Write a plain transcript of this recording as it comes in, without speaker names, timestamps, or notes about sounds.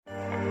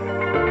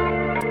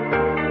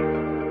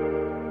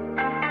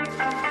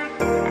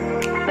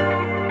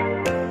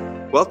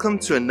Welcome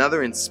to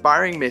another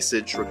inspiring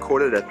message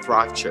recorded at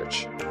Thrive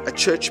Church, a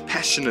church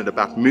passionate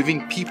about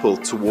moving people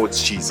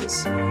towards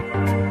Jesus.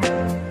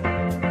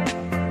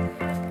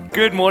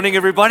 Good morning,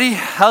 everybody.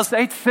 How's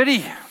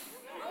 8:30?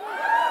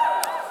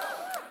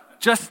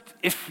 Just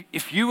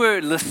if you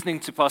were listening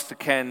to Pastor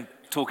Ken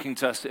talking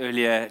to us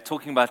earlier,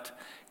 talking about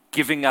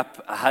giving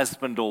up a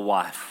husband or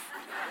wife,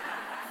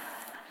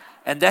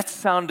 and that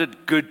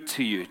sounded good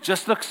to you,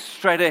 just look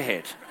straight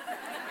ahead.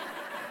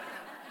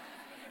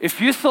 If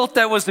you thought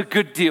that was a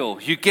good deal,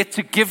 you get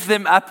to give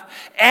them up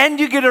and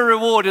you get a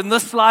reward in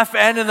this life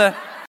and in the...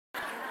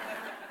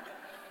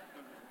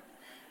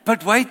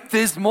 But wait,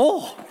 there's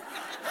more.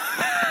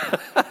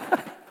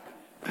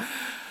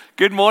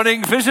 Good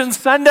morning, Vision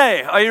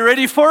Sunday. Are you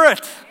ready for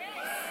it?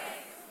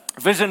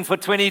 Vision for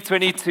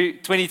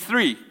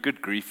 2022-23,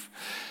 good grief,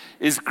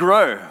 is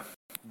grow.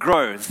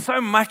 Grow.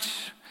 So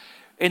much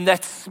in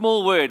that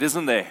small word,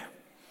 isn't there?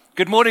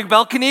 Good morning,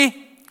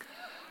 balcony.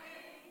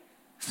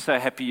 So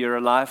happy you're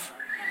alive.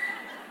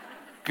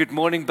 Good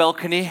morning,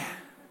 balcony.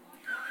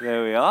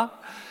 There we are.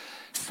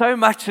 So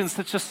much in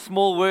such a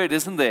small word,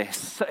 isn't there?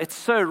 It's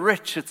so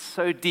rich, it's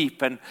so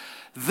deep. And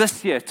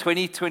this year,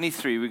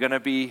 2023, we're going to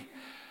be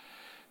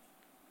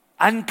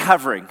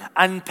uncovering,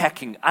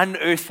 unpacking,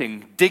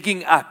 unearthing,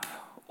 digging up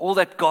all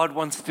that God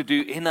wants to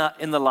do in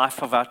the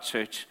life of our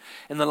church,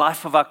 in the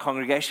life of our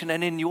congregation,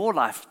 and in your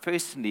life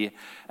personally,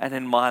 and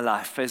in my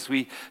life, as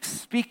we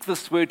speak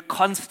this word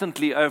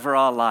constantly over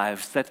our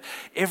lives, that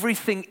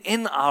everything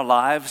in our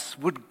lives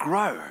would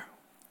grow.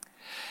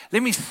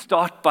 Let me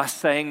start by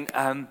saying,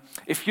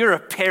 if you're a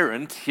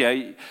parent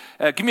here,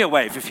 give me a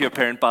wave if you're a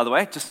parent, by the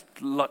way, just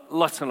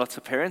lots and lots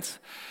of parents.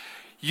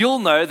 You'll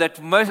know that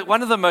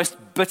one of the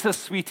most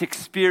bittersweet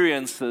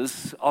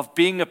experiences of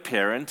being a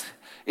parent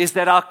is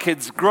that our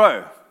kids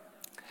grow.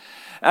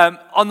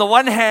 On the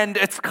one hand,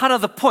 it's kind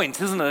of the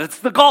point, isn't it? It's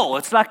the goal.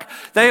 It's like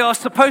they are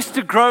supposed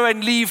to grow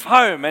and leave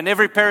home. And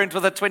every parent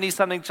with a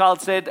 20-something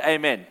child said,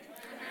 amen.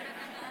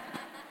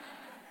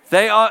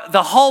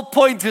 The whole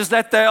point is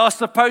that they are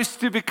supposed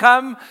to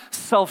become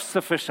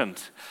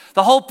self-sufficient.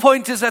 The whole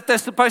point is that they're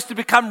supposed to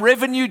become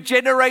revenue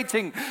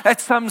generating at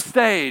some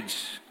stage.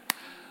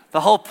 The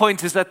whole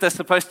point is that they're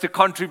supposed to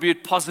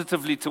contribute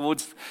positively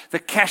towards the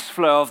cash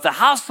flow of the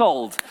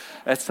household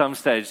at some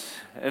stage.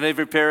 And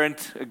every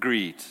parent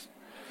agreed.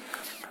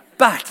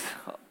 But,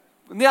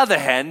 on the other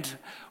hand,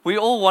 we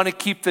all want to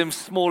keep them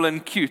small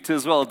and cute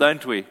as well,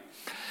 don't we?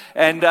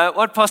 And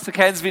what Pastor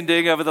Ken's been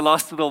doing over the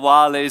last little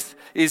while is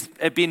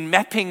been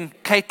mapping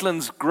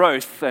Caitlin's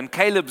growth and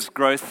Caleb's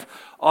growth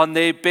on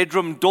their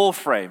bedroom door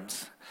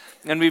frames.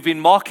 And we've been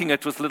marking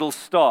it with little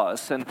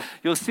stars. And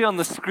you'll see on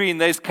the screen,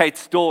 there's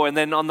Kate's door. And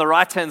then on the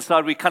right-hand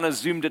side, we kind of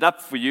zoomed it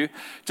up for you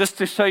just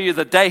to show you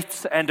the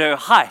dates and her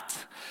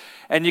height.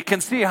 And you can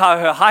see how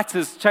her height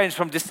has changed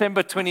from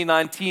December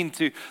 2019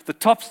 to the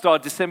top star,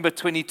 December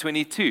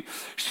 2022.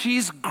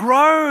 She's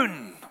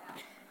grown.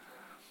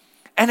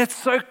 And it's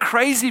so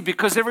crazy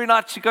because every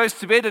night she goes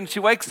to bed and she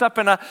wakes up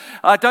and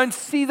I don't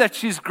see that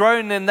she's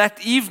grown in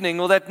that evening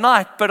or that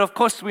night. But of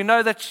course we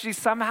know that she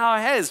somehow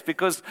has,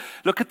 because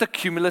look at the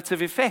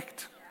cumulative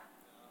effect.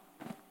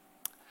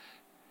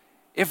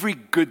 Every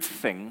good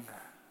thing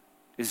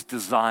is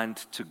designed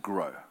to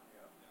grow.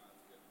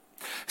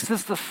 This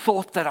is the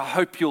thought that I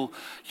hope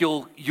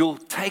you'll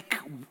take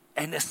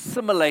and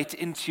assimilate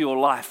into your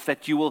life,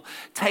 that you will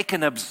take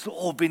and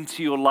absorb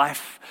into your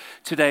life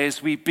today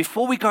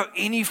before we go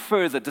any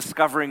further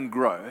discovering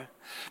grow,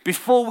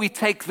 before we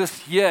take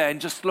this year and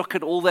just look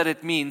at all that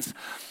it means.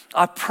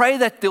 I pray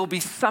that there'll be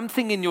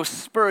something in your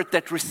spirit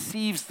that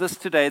receives this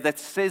today that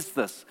says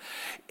this: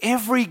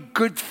 every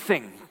good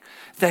thing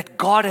that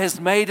God has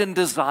made and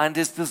designed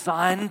is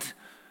designed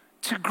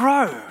to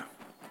grow.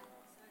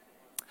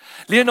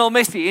 Lionel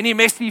Messi, any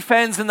Messi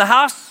fans in the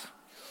house?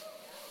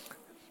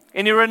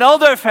 Any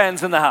Ronaldo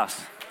fans in the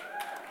house?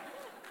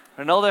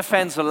 Ronaldo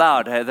fans are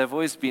loud, hey? They've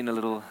always been a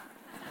little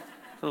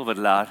bit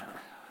loud.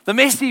 The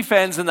Messi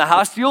fans in the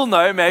house, you'll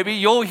know maybe,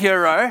 your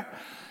hero.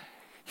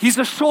 He's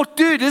a short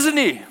dude, isn't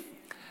he?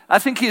 I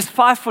think he's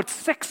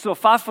 5'6" or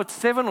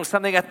 5'7" or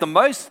something at the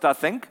most, I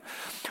think.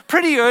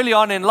 Pretty early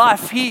on in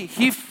life, he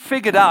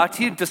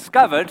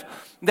discovered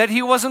that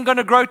he wasn't going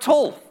to grow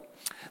tall,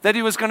 that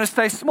he was going to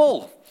stay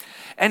small.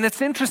 And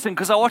it's interesting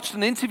because I watched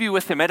an interview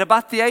with him at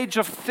about the age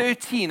of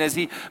 13 as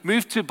he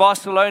moved to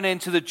Barcelona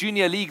into the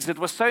junior leagues. It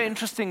was so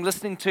interesting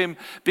listening to him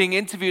being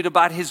interviewed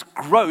about his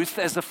growth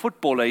as a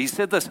footballer. He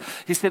said this,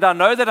 he said, I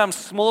know that I'm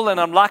small and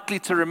I'm likely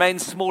to remain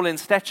small in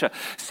stature.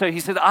 So he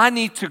said, I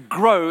need to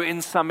grow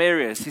in some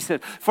areas. He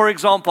said, for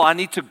example, I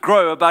need to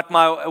grow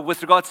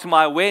with regards to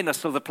my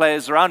awareness of the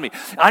players around me.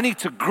 I need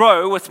to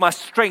grow with my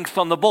strength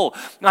on the ball.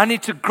 I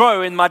need to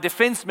grow in my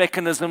defense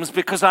mechanisms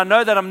because I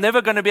know that I'm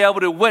never going to be able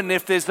to win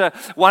if there's a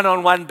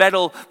one-on-one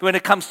battle when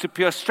it comes to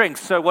pure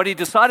strength. So what he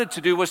decided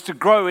to do was to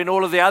grow in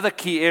all of the other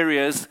key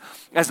areas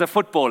as a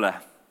footballer.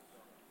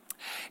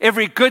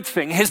 Every good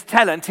thing, his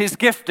talent, his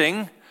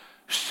gifting,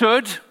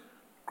 should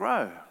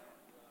grow.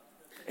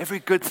 Every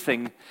good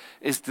thing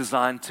is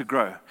designed to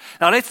grow.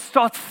 Now let's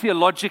start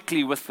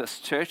theologically with this,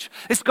 church.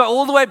 Let's go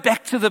all the way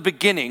back to the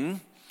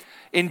beginning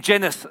in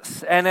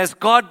Genesis. And as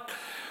God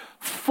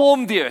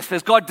formed the earth,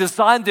 as God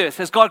designed the earth,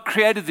 as God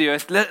created the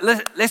earth,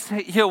 let's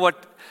hear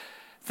what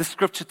the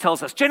scripture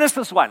tells us.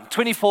 Genesis 1,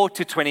 24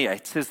 to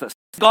 28 says this.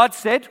 God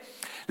said,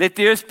 let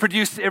the earth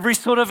produce every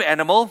sort of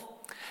animal,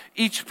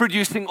 each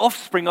producing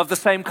offspring of the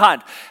same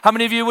kind. How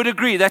many of you would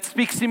agree? That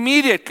speaks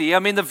immediately. I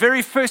mean, the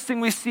very first thing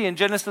we see in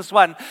Genesis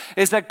 1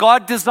 is that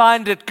God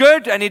designed it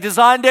good and He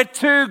designed it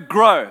to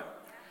grow.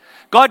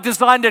 God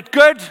designed it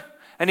good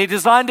and He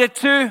designed it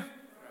to.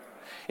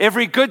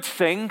 Every good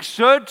thing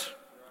should.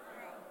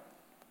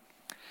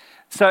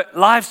 So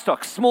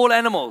livestock, small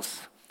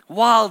animals,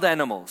 wild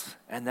animals,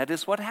 and that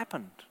is what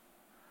happened.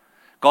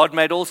 God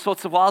made all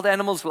sorts of wild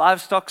animals,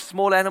 livestock,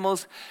 small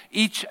animals,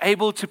 each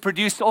able to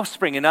produce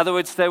offspring. In other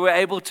words, they were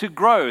able to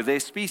grow their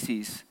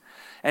species.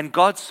 And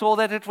God saw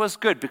that it was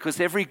good because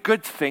every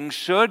good thing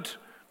should.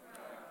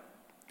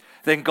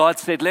 Then God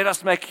said, let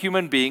us make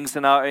human beings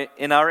in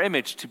our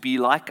image to be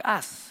like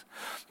us.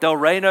 They'll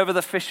reign over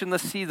the fish in the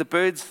sea, the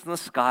birds in the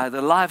sky,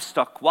 the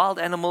livestock, wild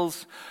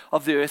animals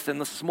of the earth,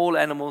 and the small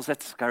animals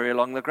that scurry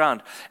along the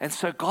ground. And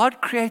so God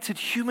created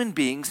human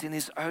beings in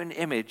His own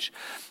image.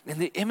 In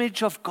the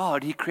image of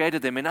God, He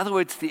created them. In other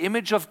words, the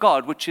image of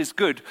God, which is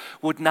good,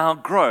 would now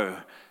grow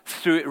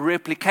through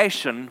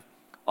replication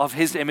of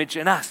His image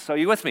in us. Are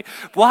you with me?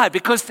 Why?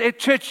 Because at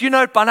church, you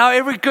know it by now,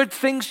 every good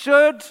thing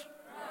should.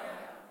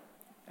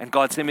 And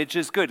God's image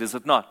is good, is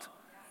it not?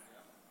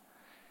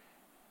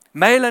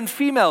 Male and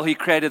female, He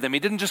created them. He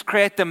didn't just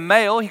create them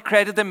male, He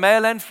created them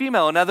male and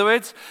female. In other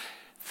words,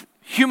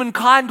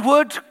 humankind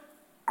would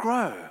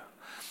grow.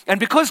 And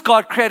because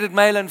God created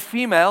male and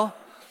female,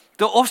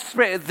 their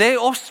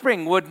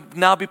offspring would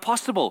now be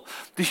possible.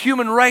 The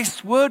human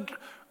race would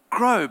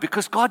grow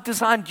because God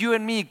designed you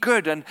and me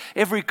good, and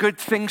every good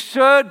thing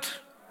should.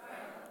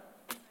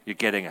 You're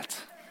getting it.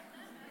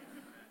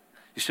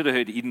 You should have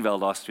heard Edenvale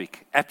last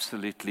week.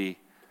 Absolutely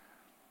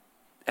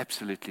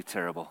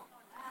terrible.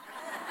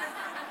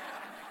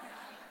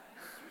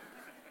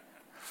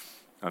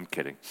 I'm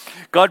kidding.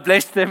 God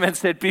blessed them and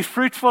said, be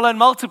fruitful and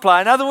multiply.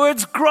 In other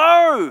words,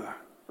 grow,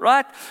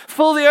 right?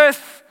 Fill the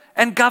earth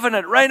and govern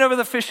it. Reign over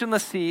the fish in the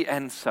sea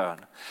and so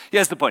on.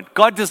 Here's the point.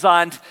 God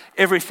designed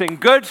everything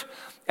good,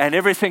 and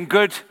everything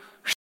good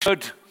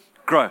should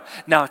grow.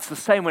 Now, it's the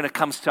same when it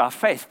comes to our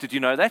faith. Did you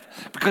know that?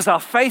 Because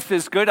our faith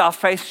is good, our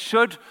faith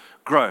should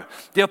grow.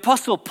 The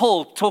Apostle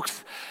Paul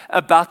talks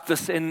about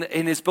this in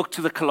his book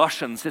to the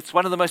Colossians. It's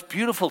one of the most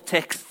beautiful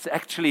texts,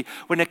 actually,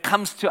 when it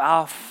comes to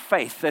our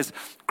faith as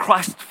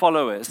Christ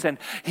followers. And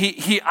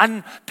he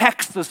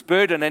unpacks this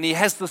burden, and he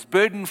has this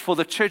burden for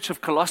the church of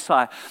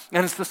Colossae.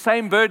 And it's the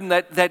same burden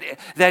that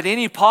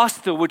any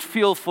pastor would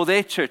feel for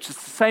their church.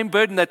 It's the same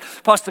burden that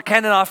Pastor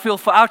Ken and I feel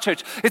for our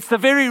church. It's the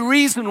very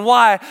reason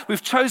why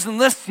we've chosen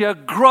this year,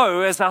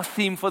 grow, as our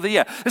theme for the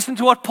year. Listen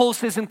to what Paul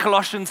says in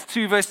Colossians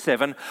 2 verse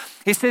 7.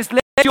 He says,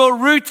 let your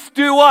roots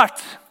do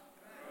what?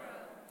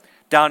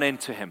 Down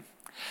into Him.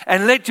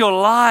 And let your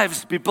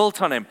lives be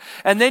built on Him.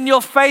 And then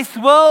your faith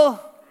will,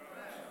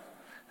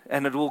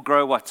 and it will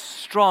grow what?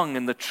 Strong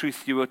in the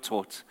truth you were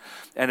taught.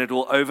 And it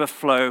will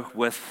overflow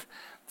with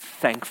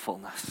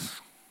thankfulness.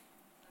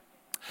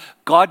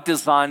 God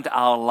designed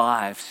our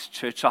lives,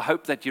 church. I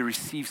hope that you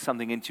receive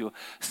something into your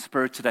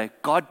spirit today.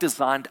 God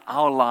designed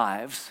our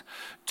lives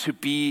to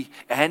be,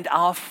 and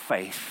our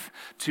faith,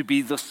 to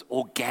be this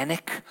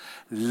organic,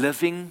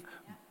 living,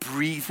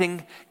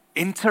 breathing,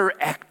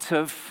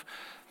 interactive,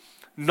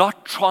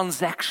 not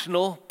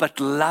transactional, but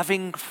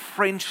loving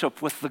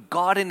friendship with the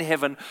God in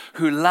heaven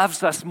who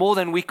loves us more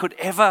than we could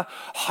ever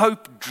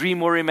hope,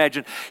 dream, or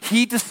imagine.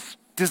 He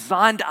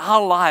designed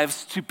our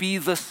lives to be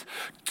this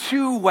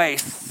two-way,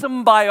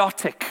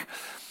 symbiotic,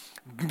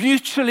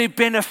 mutually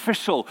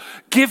beneficial,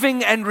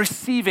 giving and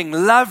receiving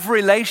love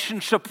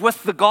relationship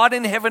with the God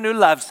in heaven who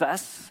loves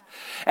us.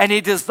 And He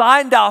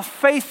designed our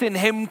faith in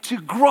Him to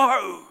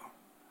grow.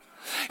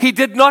 He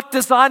did not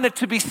design it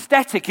to be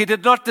static. He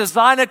did not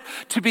design it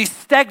to be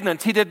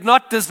stagnant. He did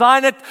not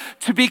design it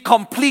to be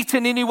complete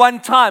in any one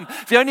time.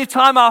 The only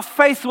time our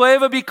faith will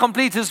ever be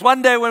complete is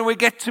one day when we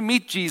get to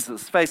meet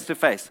Jesus face to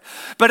face.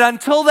 But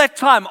until that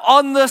time,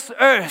 on this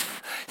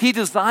earth, He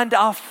designed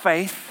our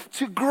faith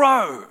to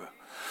grow.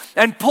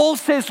 And Paul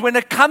says when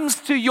it comes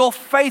to your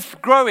faith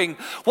growing,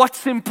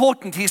 what's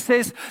important? He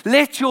says,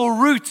 let your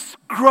roots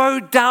grow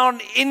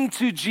down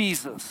into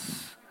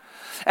Jesus.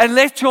 And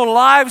let your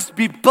lives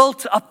be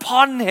built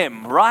upon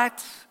Him,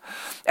 right?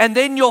 And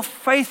then your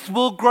faith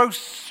will grow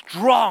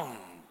strong.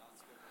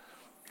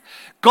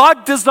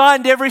 God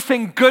designed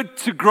everything good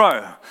to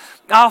grow.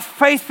 Our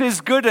faith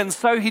is good, and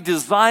so He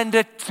designed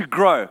it to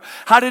grow.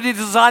 How did He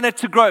design it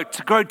to grow?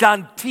 To grow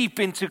down deep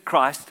into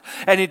Christ,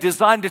 and He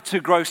designed it to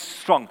grow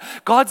strong.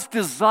 God's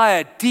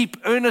desire, deep,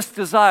 earnest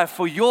desire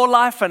for your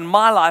life and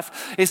my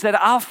life is that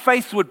our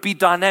faith would be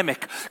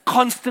dynamic,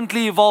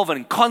 constantly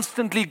evolving,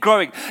 constantly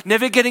growing,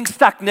 never getting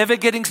stuck, never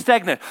getting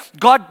stagnant.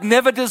 God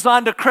never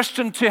designed a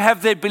Christian to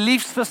have their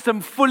belief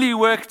system fully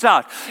worked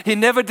out. He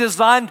never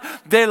designed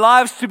their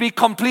lives to be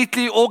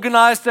completely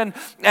organized and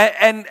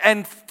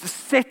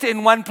set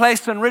in one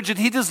place and rigid.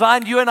 He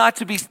designed you and I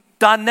to be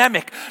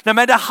dynamic, no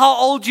matter how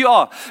old you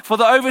are. For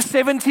the over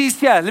 70s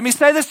here, let me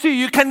say this to you,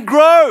 you can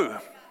grow.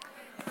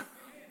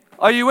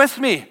 Are you with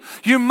me?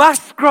 You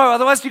must grow,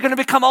 otherwise you're going to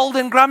become old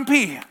and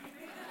grumpy.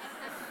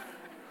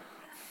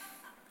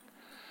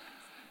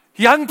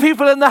 Young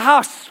people in the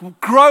house,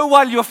 grow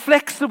while you're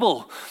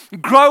flexible.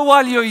 Grow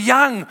while you're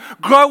young.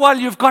 Grow while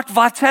you've got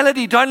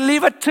vitality. Don't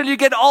leave it till you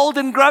get old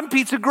and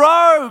grumpy to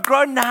grow.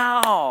 Grow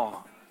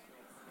now.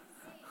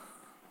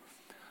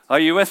 Are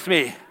you with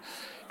me?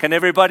 Can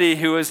everybody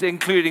who is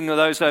including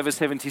those over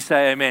 70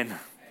 say amen?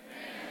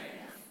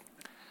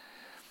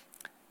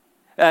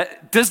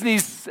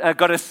 Disney's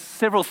got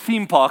several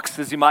theme parks,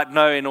 as you might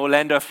know, in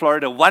Orlando,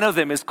 Florida. One of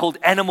them is called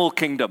Animal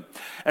Kingdom.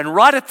 And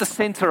right at the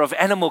center of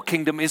Animal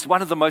Kingdom is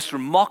one of the most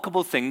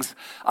remarkable things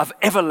I've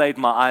ever laid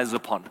my eyes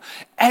upon.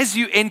 As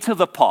you enter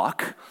the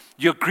park,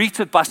 you're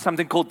greeted by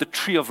something called the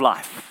Tree of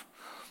Life.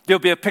 There'll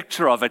be a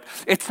picture of it.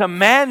 It's a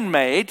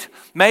man-made,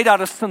 made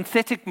out of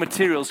synthetic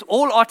materials,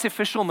 all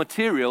artificial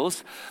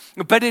materials,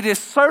 but it is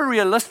so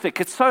realistic,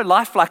 it's so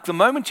lifelike. The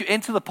moment you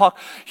enter the park,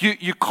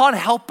 you can't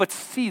help but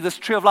see this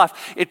Tree of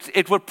Life.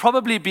 It would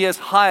probably be as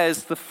high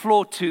as the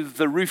floor to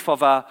the roof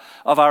of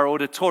our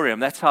auditorium.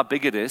 That's how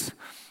big it is.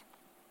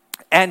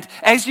 And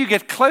as you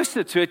get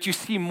closer to it, you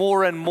see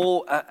more and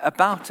more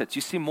about it.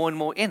 You see more and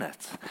more in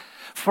it.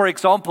 For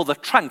example, the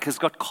trunk has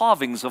got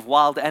carvings of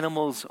wild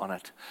animals on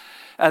it.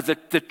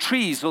 The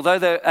trees, although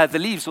the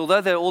leaves,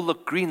 although they all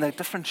look green, they're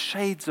different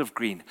shades of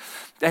green.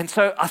 And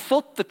so I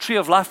thought the Tree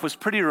of Life was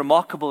pretty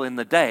remarkable in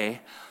the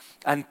day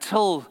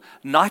until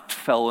night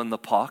fell in the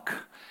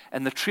park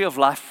and the Tree of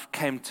Life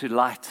came to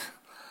light,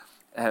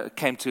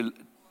 came to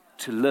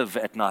live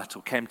at night,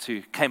 or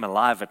came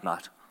alive at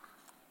night.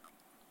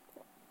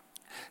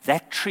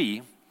 That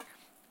tree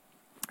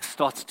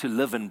starts to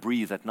live and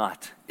breathe at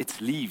night.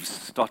 Its leaves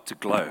start to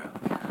glow.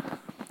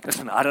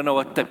 Listen, I don't know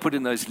what they put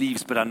in those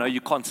leaves, but I know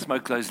you can't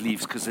smoke those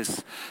leaves because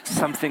there's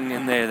something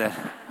in there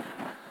that...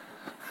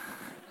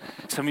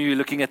 Some of you are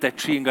looking at that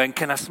tree and going,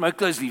 can I smoke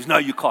those leaves? No,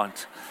 you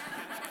can't.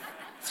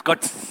 It's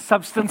got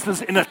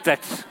substances in it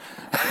that...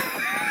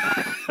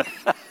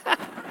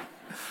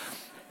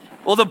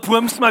 All the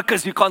boom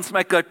smokers, you can't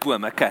smoke that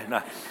boom. Okay,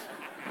 no.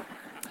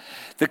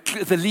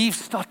 The leaves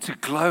start to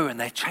glow and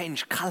they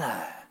change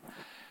color.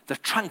 The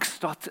trunks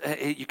start,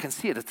 you can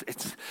see it,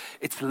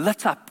 it's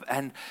lit up.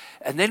 And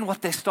then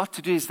what they start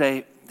to do is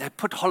they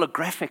put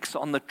holographics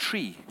on the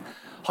tree.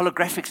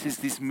 Holographics is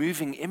these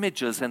moving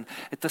images, and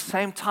at the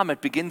same time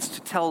it begins to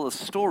tell a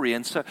story.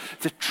 And so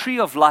the Tree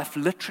of Life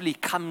literally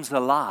comes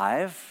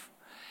alive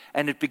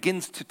and it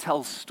begins to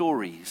tell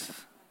stories.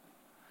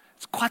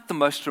 It's quite the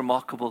most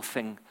remarkable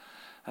thing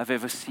I've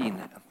ever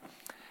seen.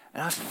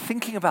 And I was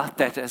thinking about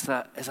that as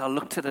I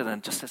looked at it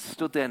and just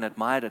stood there and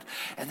admired it.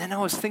 And then I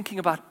was thinking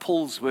about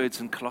Paul's words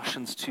in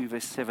Colossians 2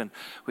 verse 7,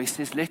 where he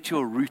says, let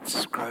your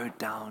roots grow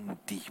down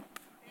deep.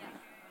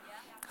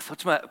 I thought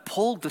to myself,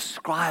 Paul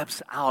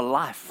describes our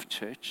life,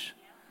 church.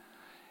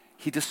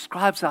 He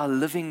describes our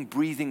living,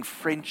 breathing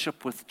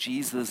friendship with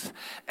Jesus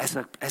as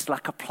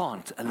like a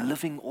plant, a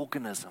living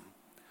organism.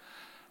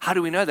 How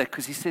do we know that?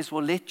 Because he says,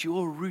 well, let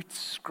your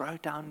roots grow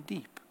down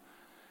deep.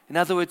 In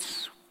other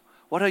words,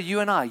 what are you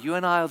and I? You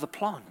and I are the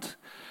plant.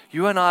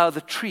 You and I are the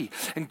tree.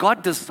 And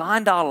God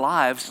designed our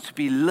lives to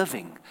be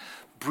living,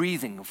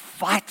 breathing,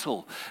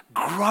 vital,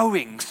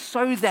 growing,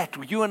 so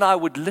that you and I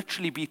would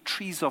literally be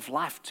trees of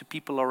life to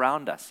people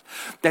around us.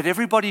 That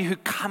everybody who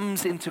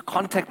comes into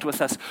contact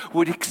with us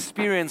would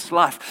experience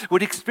life,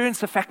 would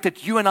experience the fact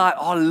that you and I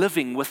are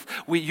living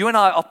you and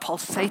I are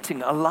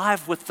pulsating,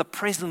 alive with the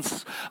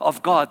presence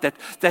of God,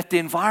 that the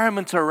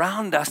environment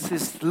around us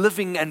is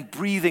living and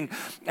breathing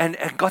and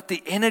got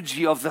the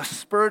energy of the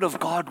Spirit of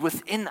God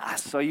within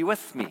us. Are you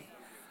with me?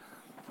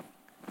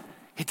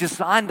 He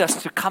designed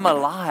us to come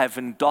alive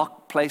in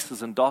dark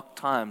places and dark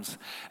times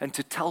and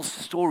to tell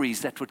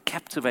stories that would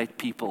captivate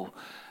people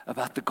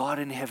about the God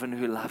in heaven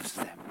who loves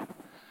them.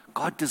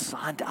 God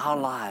designed our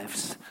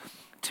lives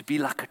to be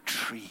like a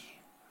tree,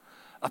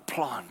 a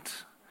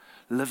plant,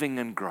 living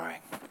and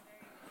growing.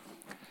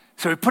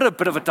 So we put a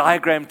bit of a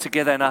diagram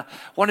together, and I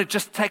want to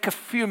just take a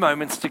few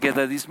moments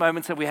together, these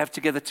moments that we have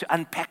together, to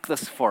unpack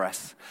this for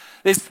us.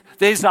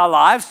 There's our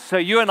lives. So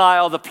you and I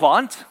are the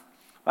plant.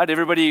 Right,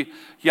 everybody,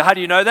 how do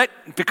you know that?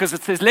 Because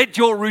it says, let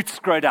your roots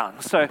grow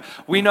down. So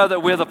we know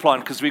that we're the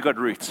plant because we've got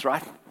roots,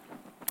 right?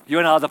 You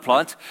and I are the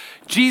plant.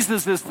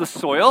 Jesus is the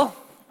soil.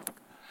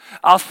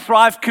 Our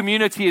Thrive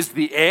community is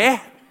the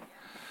air.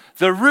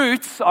 The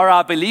roots are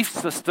our belief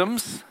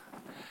systems.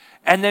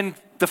 And then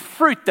the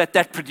fruit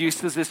that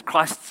produces is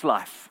Christ's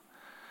life.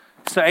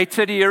 So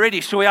 8:30, you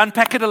ready? Shall we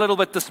unpack it a little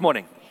bit this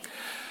morning?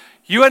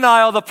 You and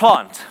I are the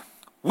plant.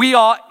 We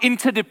are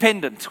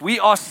interdependent. We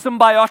are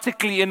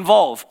symbiotically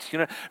involved.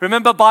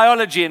 Remember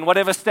biology in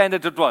whatever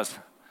standard it was.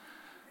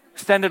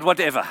 Standard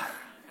whatever.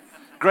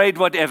 Grade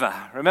whatever.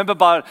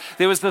 Remember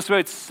there was this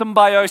word,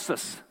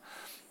 symbiosis.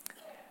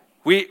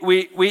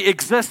 We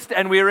exist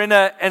and we're in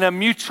a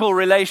mutual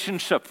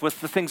relationship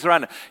with the things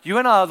around us. You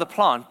and I are the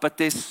plant, but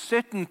there's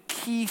certain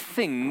key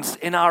things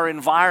in our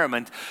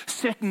environment,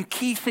 certain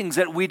key things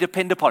that we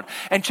depend upon.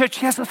 And church,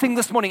 here's the thing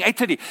this morning,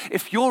 8:30.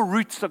 If your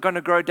roots are going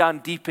to grow down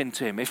deep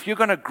into Him, if you're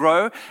going to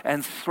grow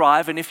and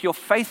thrive, and if your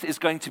faith is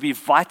going to be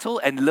vital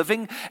and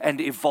living and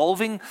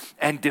evolving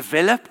and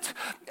developed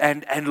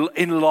and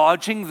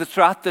enlarging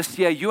throughout this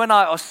year, you and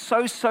I are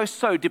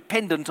so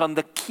dependent on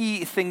the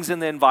key things in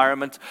the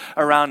environment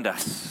around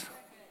us.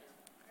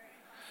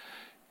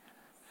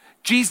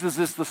 Jesus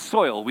is the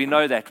soil. We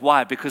know that.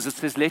 Why? Because it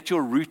says, let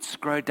your roots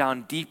grow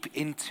down deep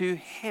into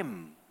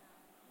Him.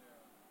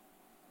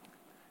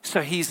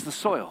 So He's the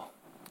soil.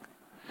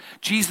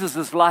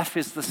 Jesus' life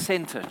is the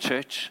center,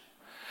 church.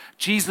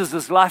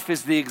 Jesus' life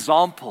is the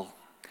example.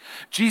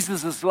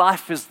 Jesus'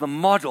 life is the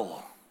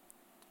model.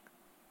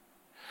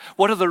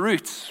 What are the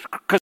roots?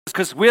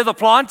 Because we're the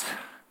plant.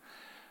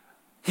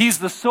 He's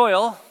the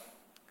soil.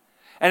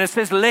 And it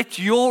says, let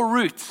your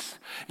roots.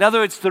 In other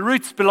words, the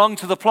roots belong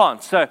to the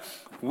plant. So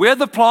we're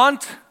the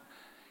plant.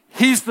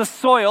 He's the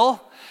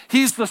soil.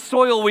 He's the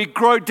soil we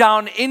grow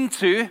down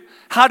into.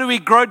 How do we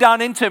grow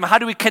down into Him? How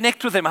do we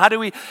connect with Him? How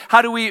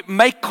do we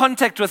make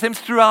contact with Him?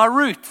 Through our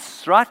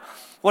roots, right?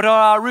 What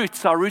are our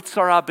roots? Our roots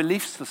are our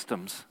belief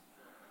systems.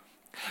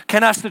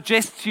 Can I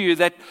suggest to you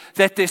that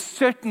there's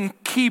certain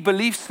key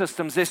belief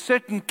systems, there's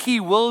certain key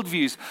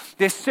worldviews,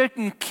 there's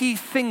certain key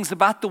things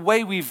about the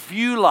way we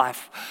view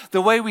life,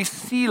 the way we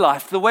see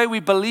life, the way we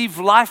believe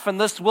life in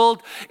this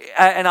world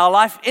and our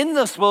life in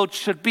this world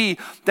should be,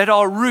 that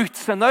are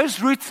roots. And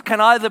those roots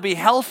can either be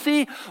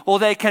healthy or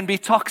they can be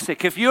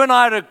toxic. If you and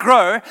I are to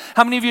grow,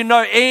 how many of you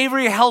know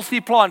every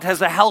healthy plant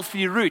has a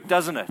healthy root,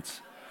 doesn't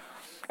it?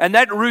 And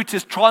that root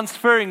is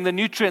transferring the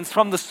nutrients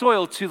from the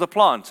soil to the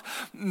plant.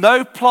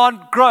 No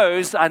plant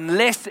grows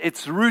unless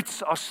its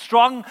roots are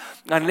strong,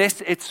 unless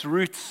its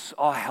roots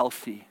are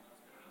healthy.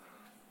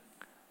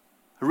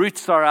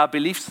 Roots are our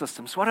belief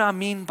systems. What do I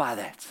mean by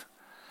that?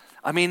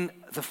 I mean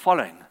the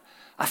following.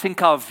 I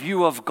think our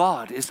view of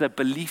God is a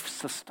belief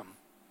system.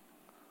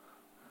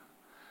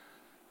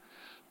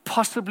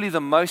 Possibly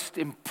the most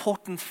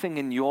important thing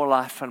in your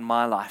life and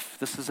my life.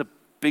 This is a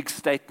big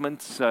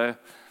statement, so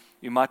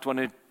you might want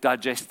to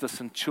digest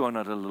this and chew on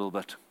it a little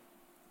bit.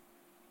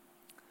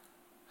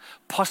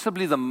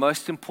 Possibly the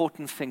most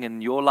important thing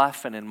in your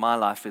life and in my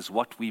life is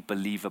what we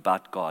believe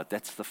about God.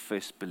 That's the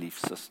first belief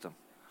system.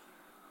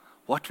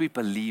 What we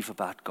believe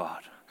about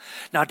God.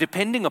 Now,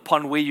 depending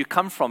upon where you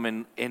come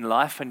from in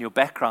life and your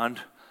background,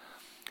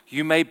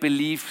 you may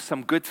believe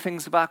some good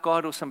things about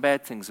God or some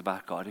bad things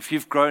about God. If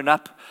you've grown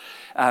up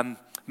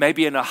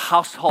maybe in a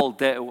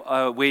household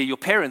where your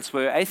parents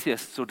were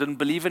atheists or didn't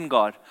believe in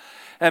God,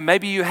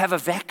 maybe you have a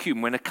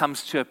vacuum when it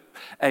comes to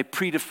a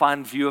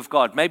predefined view of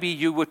God. Maybe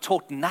you were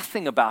taught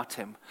nothing about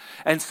Him.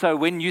 And so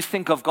when you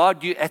think of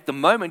God, at the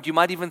moment, you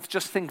might even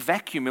just think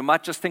vacuum. You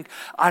might just think,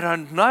 I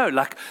don't know.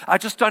 Like, I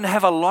just don't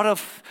have a lot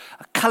of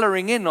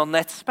coloring in on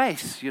that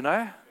space, you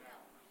know?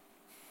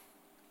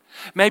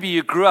 Maybe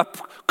you grew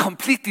up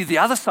completely the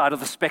other side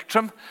of the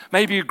spectrum.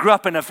 Maybe you grew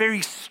up in a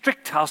very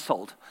strict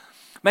household.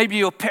 Maybe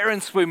your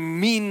parents were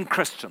mean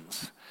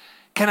Christians.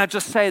 Can I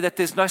just say that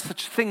there's no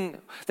such thing,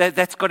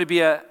 that's got to be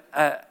a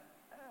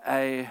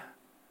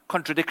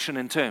contradiction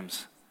in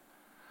terms.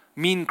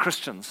 Mean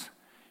Christians.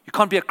 You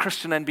can't be a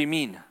Christian and be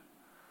mean.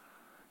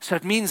 So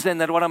it means then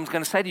that what I'm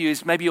going to say to you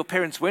is maybe your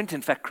parents weren't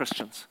in fact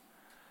Christians.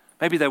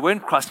 Maybe they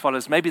weren't Christ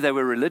followers. Maybe they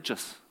were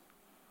religious.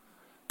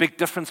 Big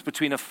difference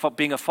between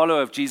being a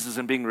follower of Jesus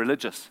and being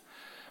religious.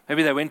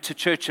 Maybe they went to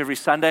church every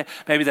Sunday.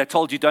 Maybe they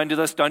told you, don't do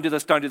this, don't do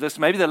this, don't do this.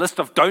 Maybe the list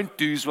of don't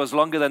do's was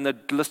longer than the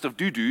list of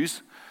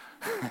do-do's.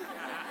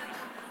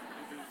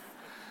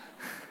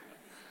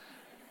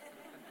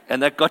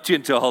 And that got you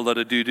into a whole lot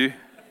of doo-doo.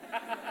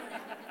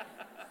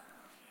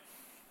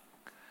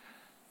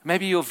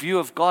 Maybe your view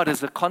of God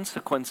as a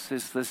consequence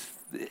is this: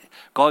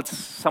 God's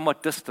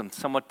somewhat distant,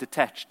 somewhat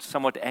detached,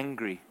 somewhat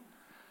angry.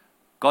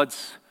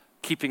 God's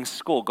keeping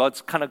score.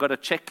 God's kind of got a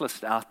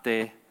checklist out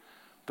there.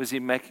 Busy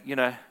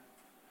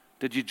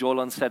did you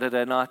jawl on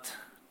Saturday night?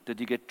 Did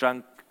you get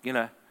drunk?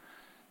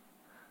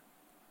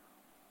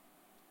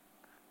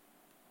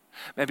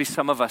 Maybe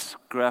some of us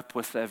grew up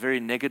with a very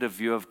negative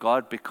view of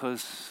God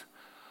because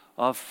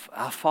of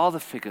our father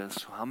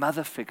figures, our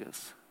mother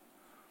figures.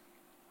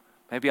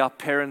 Maybe our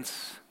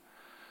parents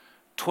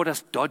taught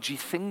us dodgy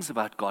things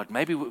about God.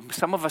 Maybe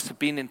some of us have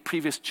been in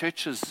previous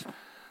churches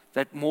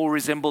that more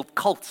resembled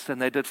cults than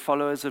they did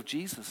followers of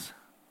Jesus.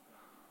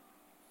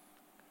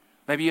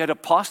 Maybe you had a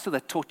pastor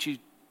that taught you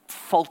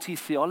faulty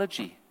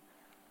theology.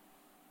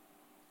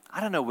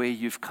 I don't know where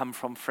you've come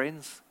from,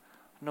 friends.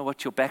 don't know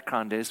what your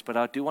background is, but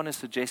I do want to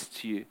suggest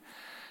to you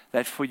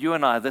that for you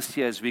and I this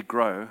year, as we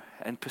grow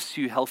and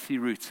pursue healthy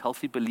roots,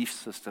 healthy belief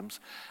systems,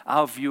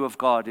 our view of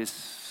God is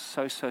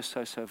so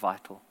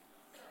vital.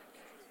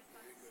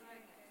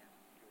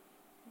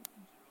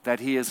 That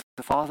He is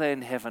the Father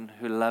in heaven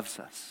who loves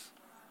us.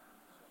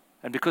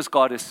 And because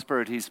God is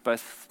spirit, He's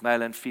both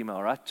male and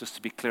female, right? Just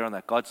to be clear on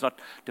that. God's not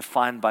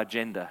defined by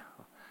gender.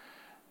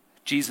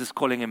 Jesus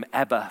calling Him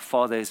Abba,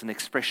 Father, is an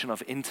expression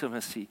of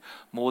intimacy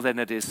more than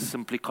it is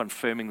simply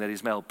confirming that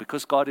He's male.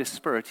 Because God is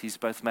spirit, He's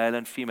both male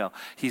and female.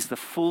 He's the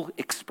full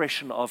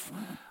expression of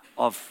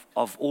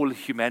all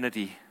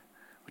humanity,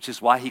 which is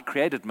why He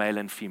created male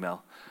and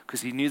female.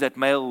 Because He knew that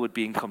male would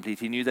be incomplete.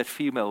 He knew that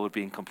female would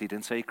be incomplete.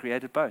 And so He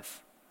created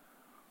both.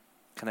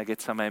 Can I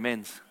get some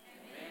amens?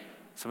 Amen.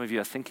 Some of you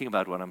are thinking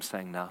about what I'm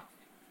saying now.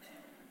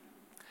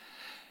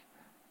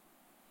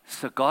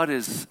 So God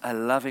is a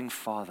loving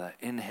Father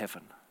in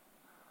heaven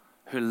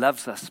who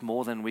loves us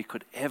more than we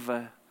could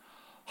ever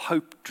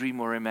hope, dream,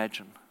 or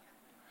imagine.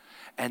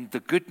 And the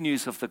good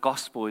news of the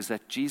gospel is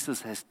that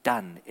Jesus has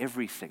done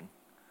everything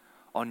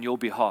on your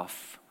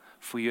behalf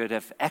for you to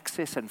have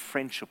access and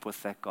friendship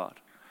with that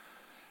God.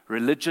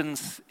 Religion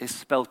is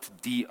spelt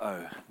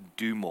D-O,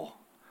 do more.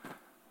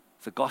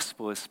 The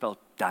gospel is spelled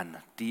done,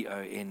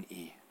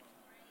 D-O-N-E.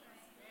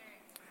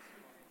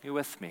 You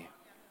with me?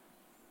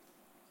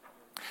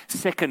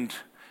 Second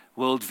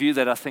worldview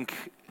that I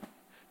think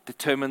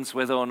determines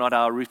whether or not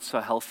our roots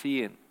are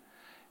healthy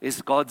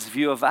is God's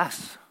view of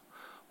us.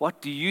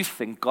 What do you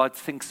think God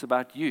thinks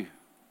about you?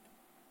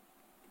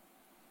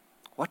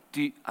 What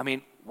do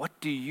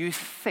you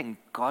think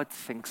God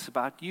thinks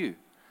about you?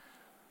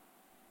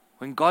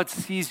 When God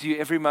sees you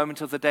every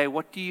moment of the day,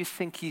 what do you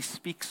think He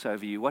speaks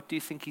over you? What do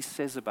you think He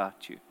says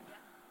about you?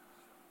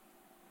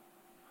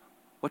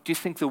 What do you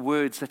think the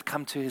words that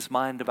come to His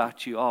mind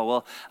about you are?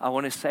 Well, I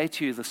want to say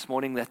to you this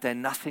morning that they're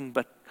nothing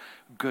but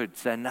good.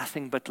 They're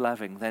nothing but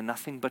loving. They're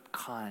nothing but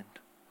kind.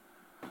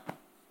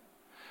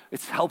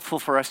 It's helpful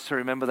for us to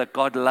remember that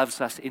God loves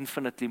us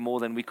infinitely more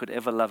than we could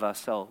ever love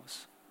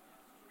ourselves.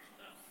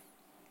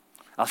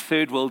 Our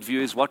third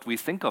worldview is what we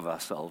think of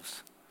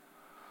ourselves.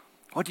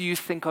 What do you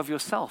think of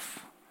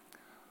yourself?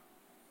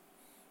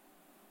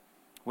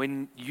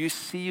 When you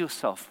see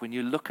yourself, when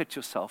you look at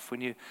yourself,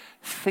 when you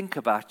think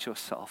about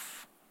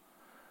yourself,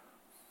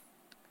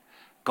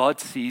 God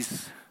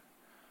sees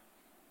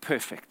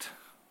perfect.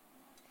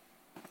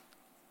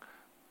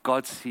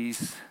 God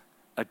sees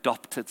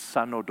adopted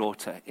son or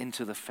daughter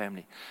into the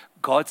family.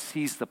 God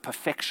sees the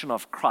perfection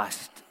of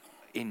Christ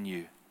in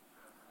you.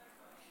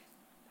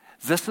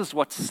 This is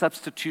what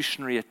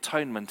substitutionary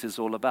atonement is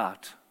all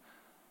about.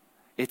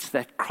 It's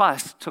that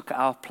Christ took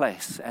our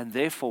place, and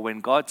therefore when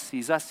God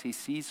sees us, He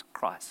sees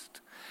Christ.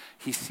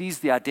 He sees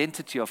the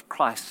identity of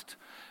Christ.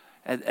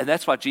 And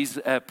that's why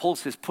Paul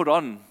says, put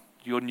on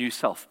your new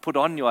self, put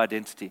on your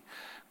identity.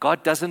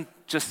 God doesn't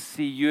just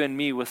see you and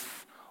me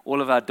with all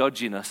of our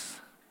dodginess.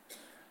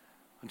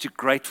 Aren't you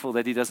grateful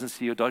that He doesn't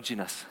see your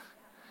dodginess?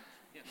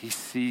 He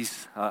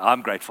sees,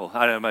 I'm grateful.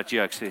 I don't know about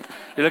you actually.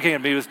 You're looking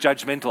at me with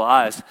judgmental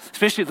eyes,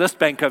 especially this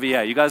bank over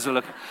here. You guys are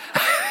looking.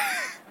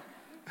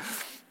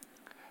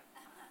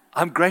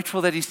 I'm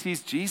grateful that He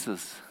sees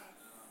Jesus.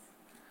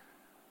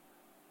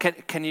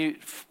 Can you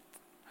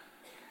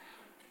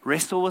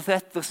wrestle with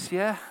that this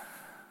year?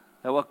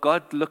 That what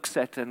God looks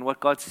at and what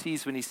God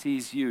sees when He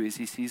sees you is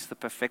He sees the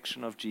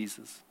perfection of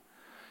Jesus.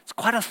 It's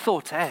quite a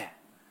thought, eh?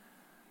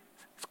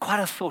 It's quite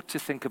a thought to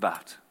think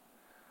about.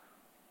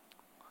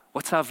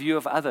 What's our view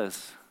of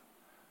others?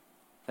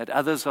 That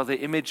others are the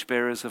image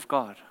bearers of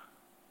God.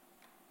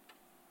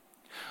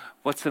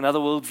 What's another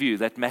worldview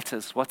that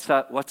matters? What's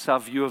our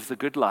view of the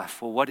good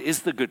life? Or what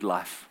is the good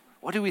life?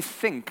 What do we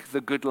think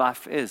the good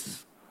life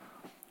is?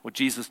 Well,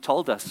 Jesus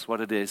told us what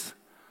it is.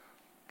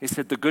 He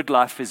said the good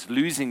life is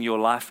losing your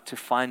life to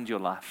find your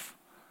life.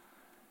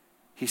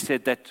 He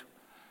said that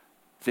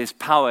there's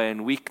power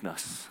in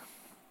weakness.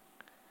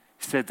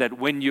 He said that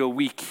when you're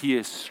weak, He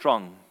is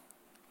strong.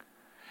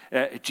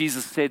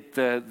 Jesus said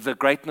the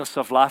greatness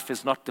of life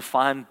is not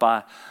defined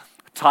by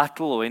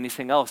title or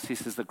anything else. He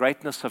says the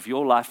greatness of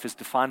your life is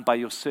defined by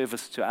your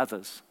service to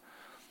others.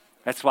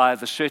 That's why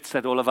the shirts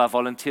that all of our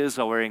volunteers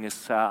are wearing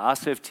is our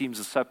serve teams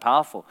are so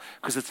powerful,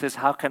 because it says,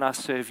 how can I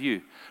serve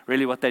you?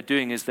 Really what they're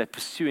doing is they're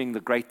pursuing the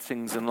great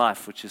things in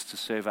life, which is to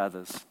serve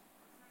others.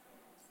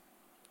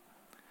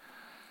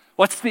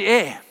 What's the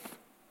air?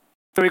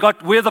 So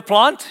we're the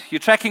plant. You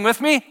tracking with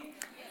me?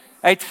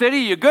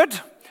 8:30, you good?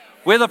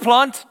 We're the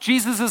plant.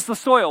 Jesus is the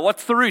soil.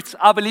 What's the roots?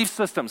 Our belief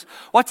systems.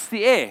 What's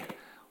the air?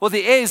 Well,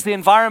 the air is the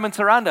environment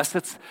around us.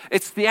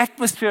 It's the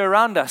atmosphere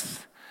around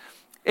us.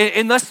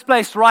 In this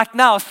place right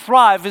now,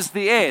 Thrive is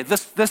the air.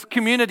 This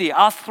community,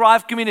 our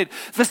Thrive community,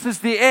 this is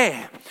the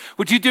air.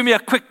 Would you do me a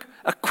quick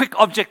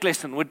object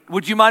lesson?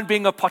 Would you mind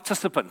being a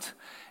participant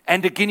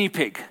and a guinea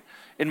pig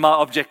in my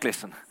object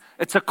lesson?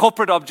 It's a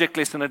corporate object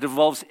lesson. It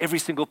involves every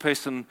single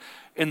person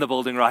in the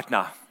building right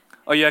now.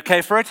 Are you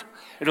okay for it?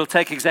 It'll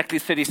take exactly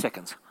 30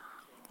 seconds.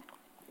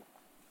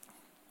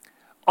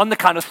 On the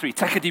count of 3,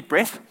 take a deep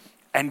breath.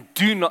 And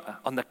do not,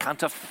 on the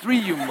count of 3,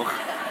 you mug.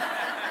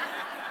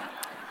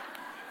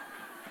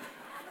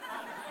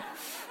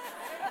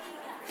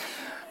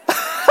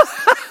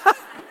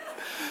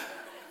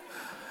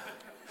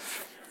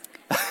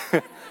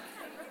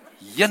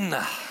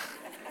 Yinna.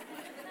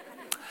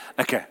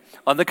 Okay,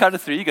 on the count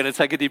of 3, you're going to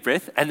take a deep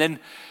breath and then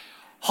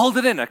hold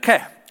it in,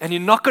 okay? And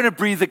you're not going to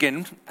breathe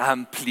again,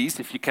 please,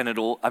 if you can at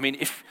all. I mean,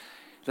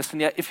 listen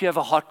here, if you have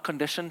a heart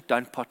condition,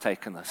 don't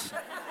partake in this.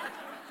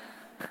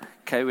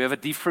 Okay, we have a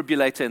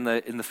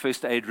defibrillator in the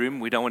first aid room.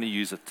 We don't want to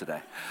use it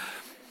today.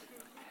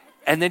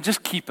 And then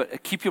just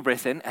keep your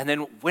breath in, and then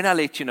when I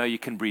let you know, you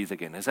can breathe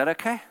again. Is that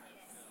okay?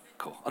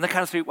 Cool. On the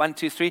count of 3, 1,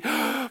 2, 3.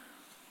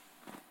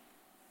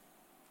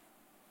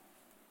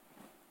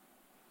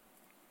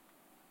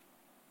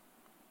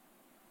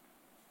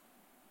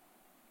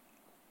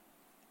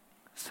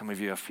 Some of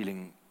you are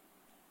feeling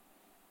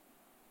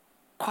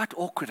quite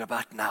awkward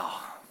about now.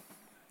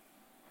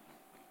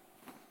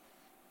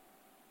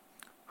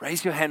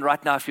 Raise your hand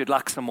right now if you'd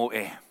like some more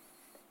air.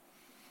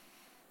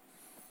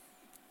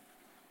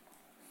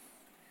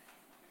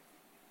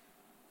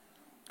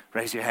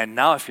 Raise your hand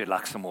now if you'd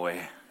like some more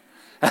air.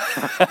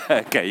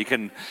 Okay, you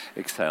can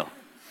exhale.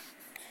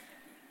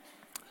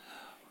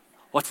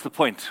 What's the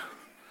point?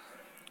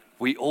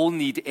 We all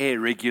need air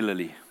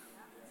regularly.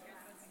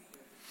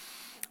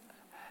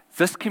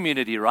 This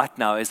community right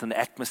now is an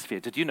atmosphere.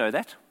 Did you know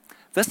that?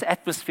 This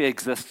atmosphere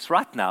exists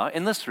right now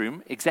in this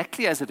room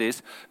exactly as it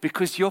is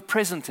because you're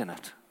present in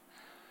it.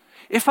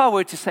 If I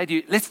were to say to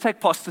you, let's take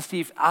Pastor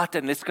Steve out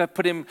and let's go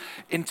put him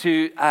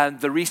into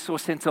the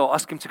resource center or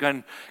ask him to go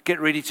and get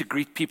ready to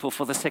greet people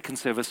for the second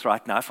service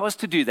right now. If I was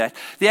to do that,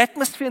 the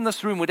atmosphere in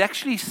this room would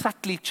actually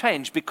subtly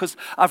change because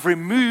I've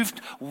removed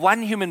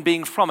one human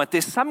being from it.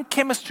 There's some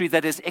chemistry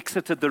that has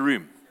exited the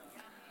room.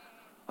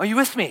 Are you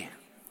with me?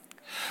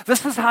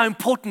 This is how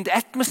important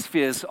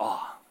atmospheres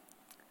are.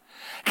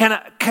 Can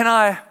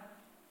I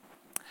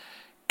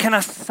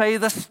say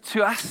this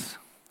to us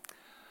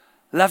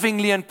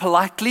lovingly and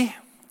politely?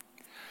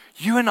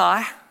 You and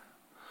I,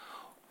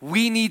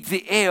 we need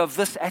the air of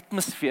this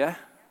atmosphere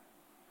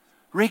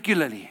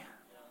regularly.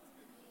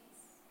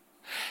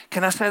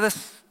 Can I say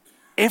this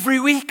every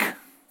week?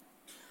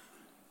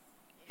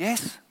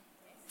 Yes.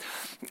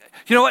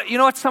 You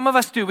know what some of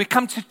us do? We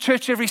come to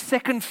church every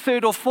second,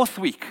 third, or fourth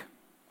week.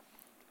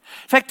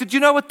 In fact, did you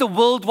know what the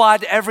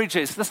worldwide average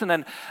is? Listen,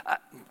 and I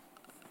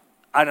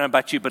don't know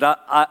about you, but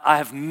I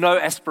have no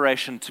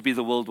aspiration to be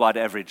the worldwide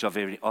average of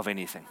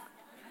anything.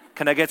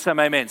 Can I get some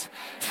amens?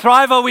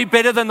 Thrive, are we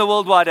better than the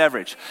worldwide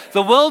average?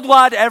 The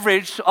worldwide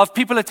average of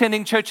people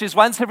attending church is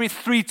once every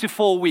 3 to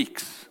 4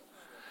 weeks.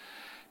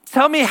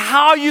 Tell me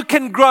how you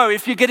can grow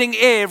if you're getting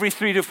air every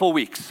 3 to 4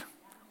 weeks.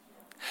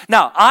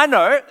 Now, I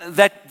know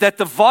that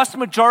the vast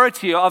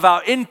majority of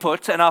our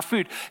input and our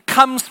food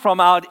comes from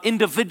our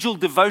individual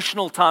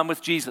devotional time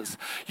with Jesus.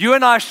 You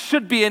and I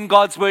should be in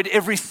God's Word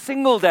every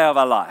single day of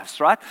our lives,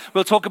 right?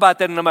 We'll talk about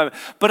that in a moment.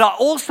 But I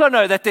also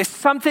know that there's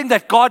something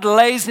that God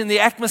lays in the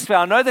atmosphere.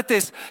 I know that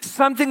there's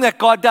something that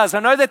God does.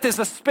 I know that there's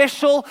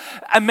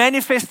a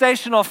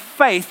manifestation of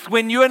faith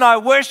when you and I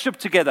worship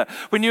together,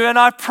 when you and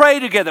I pray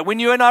together, when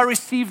you and I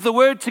receive the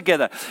Word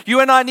together. You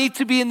and I need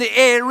to be in the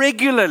air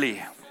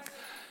regularly.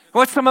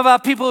 What some of our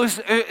people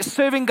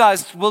serving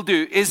guys will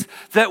do is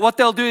that what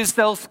they'll do is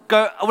they'll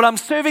go, well, I'm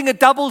serving a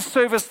double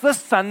service this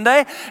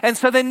Sunday, and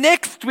so the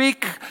next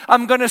week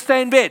I'm going to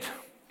stay in bed.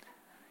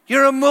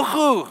 You're a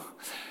muhu.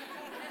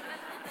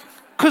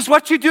 Because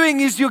what you're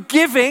doing is you're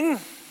giving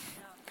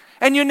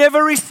and you're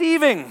never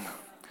receiving.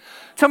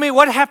 Tell me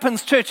what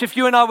happens, church, if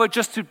you and I were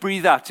just to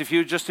breathe out, if you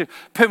were just to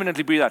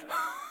permanently breathe out.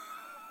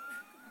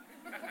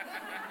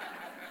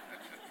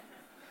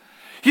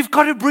 You've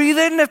got to breathe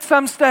in at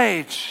some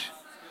stage.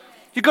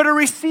 You've got to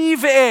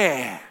receive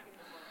air.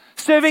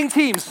 Serving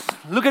teams,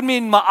 look at me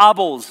in my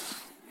eyeballs.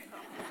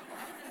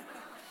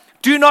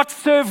 Do not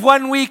serve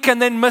 1 week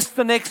and then miss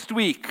the next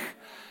week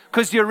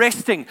because you're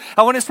resting.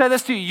 I want to say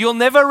this to you. You'll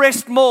never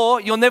rest more,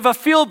 you'll never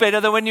feel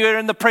better than when you're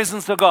in the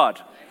presence of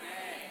God.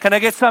 Amen. Can I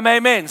get some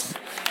amens?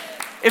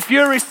 If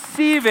you're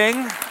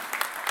receiving,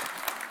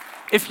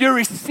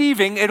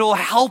 it'll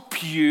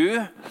help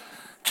you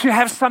to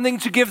have something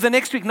to give the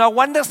next week. No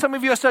wonder some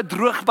of you are so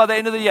droog by the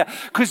end of the year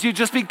because you've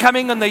just been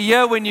coming on the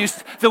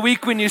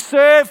week when you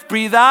serve,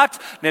 breathe out,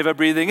 never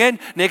breathing in.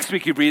 Next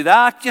week you breathe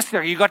out. Just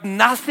you got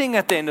nothing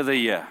at the end of the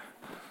year.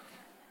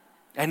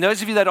 And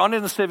those of you that aren't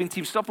in the serving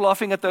team, stop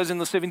laughing at those in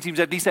the serving teams.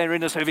 At least they're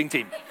in the serving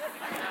team.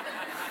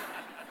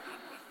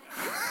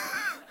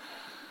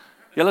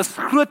 Julle is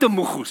grote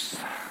moegoes.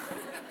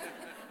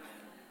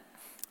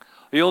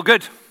 Are you all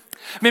good?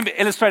 Let me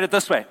illustrate it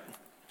this way.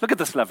 Look at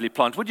this lovely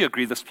plant. Would you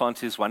agree this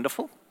plant is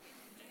wonderful?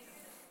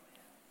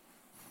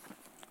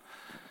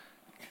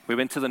 We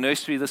went to the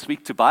nursery this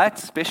week to buy it,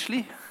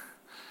 especially.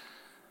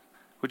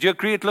 Would you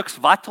agree it looks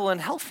vital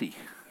and healthy?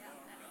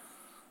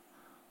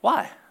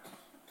 Why?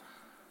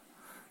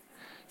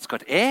 It's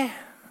got air.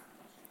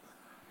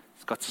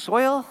 It's got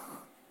soil.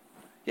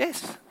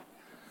 Yes.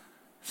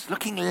 It's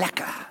looking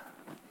lekker.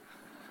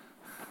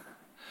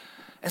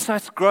 And so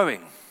it's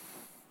growing.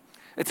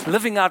 It's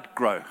living out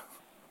grow.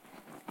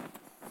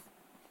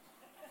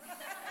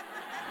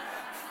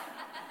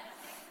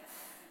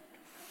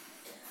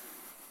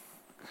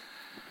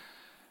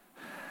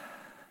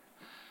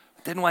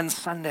 Then one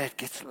Sunday it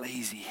gets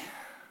lazy.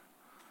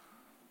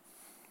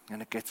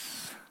 And it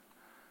gets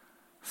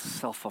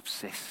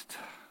self-obsessed.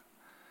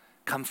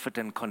 Comfort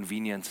and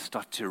convenience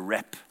start to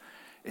wrap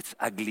its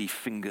ugly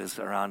fingers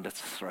around its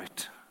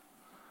throat.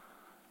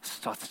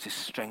 Starts to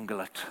strangle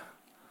it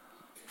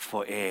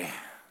for air.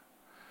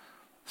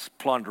 This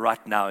plant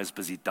right now is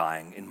busy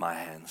dying in my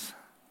hands.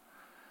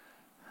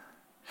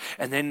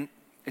 And then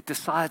it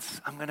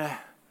decides, I'm going to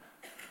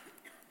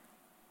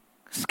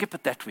skip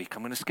it that week.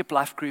 I'm going to skip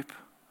life group.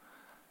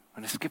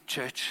 I'm going to skip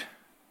church.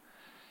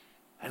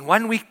 And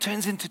 1 week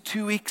turns into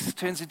 2 weeks,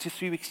 turns into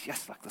 3 weeks.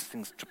 Yes, like this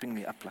thing's tripping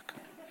me up like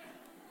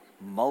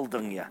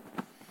molding here.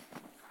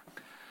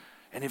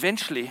 And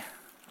eventually,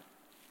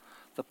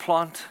 the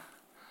plant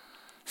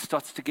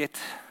starts to get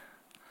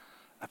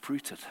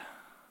uprooted.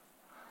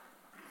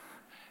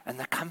 And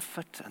the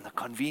comfort and the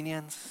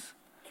convenience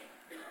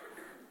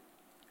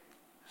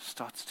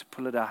starts to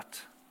pull it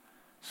out,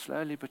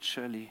 slowly but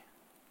surely,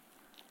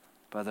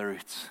 by the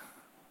roots.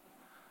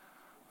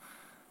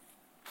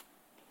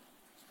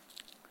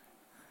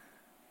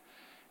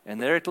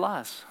 And there it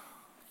lies,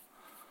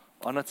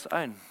 on its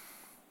own.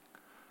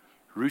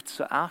 Roots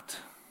are out.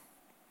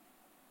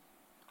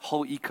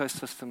 Whole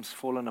ecosystems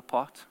fallen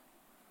apart.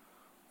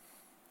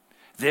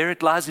 There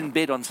it lies in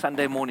bed on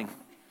Sunday morning.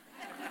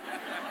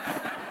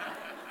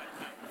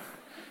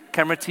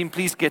 Camera team,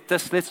 please get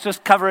this. Let's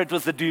just cover it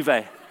with the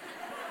duvet.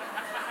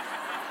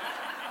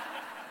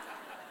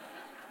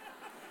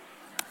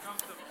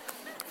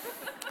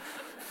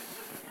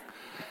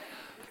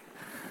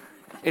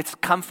 It's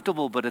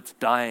comfortable, but it's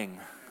dying.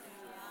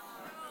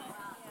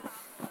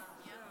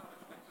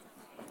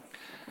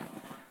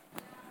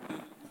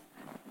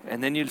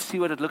 And then you'll see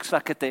what it looks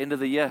like at the end of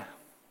the year.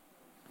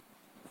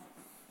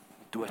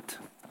 Do it.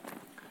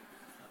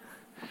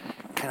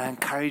 Can I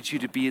encourage you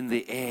to be in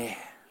the air?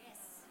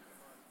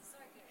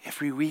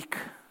 Every week,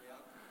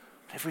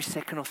 every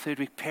second or third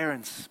week.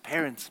 Parents,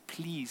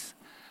 please,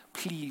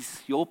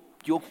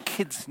 your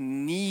kids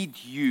need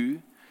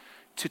you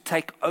to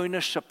take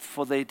ownership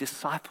for their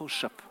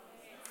discipleship.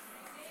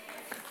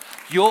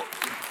 Your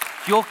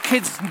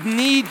kids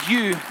need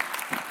you.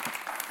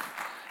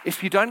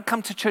 If you don't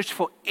come to church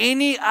for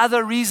any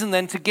other reason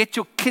than to get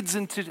your kids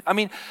into,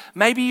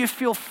 maybe you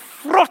feel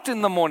fraught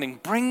in the morning,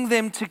 bring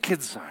them to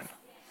Kids Zone.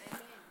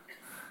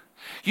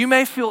 You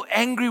may feel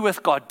angry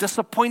with God,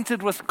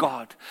 disappointed with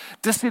God,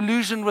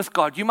 disillusioned with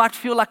God. You might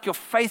feel like your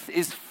faith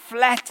is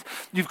flat.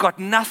 You've got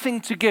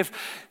nothing to give.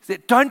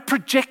 Don't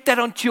project that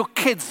onto your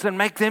kids and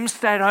make them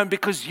stay at home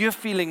because you're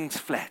feeling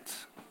flat.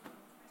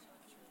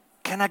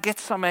 Can I get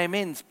some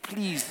amens?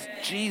 Please,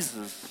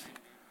 Jesus.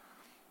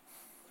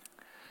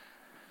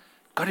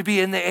 Got to be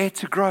in the air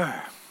to grow.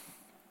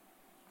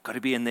 Got to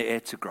be in the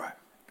air to grow.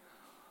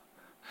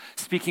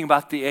 Speaking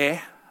about the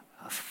air,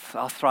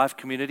 our Thrive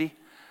community,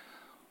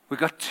 we've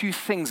got two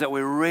things that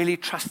we're really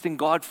trusting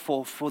God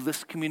for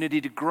this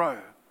community to grow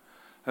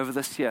over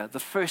this year. The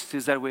first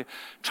is that we're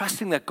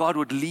trusting that God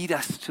would lead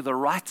us to the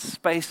right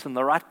space and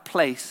the right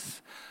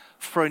place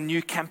for a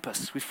new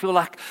campus. We feel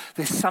like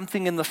there's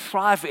something in the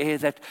Thrive air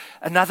that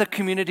another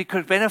community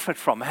could benefit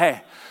from.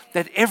 Hey,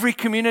 that every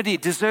community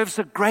deserves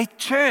a great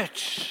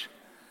church.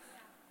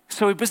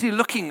 So we're busy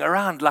looking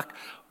around, like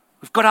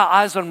we've got our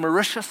eyes on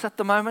Mauritius at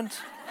the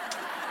moment.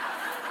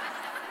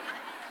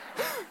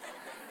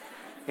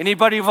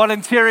 Anybody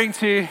volunteering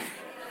to?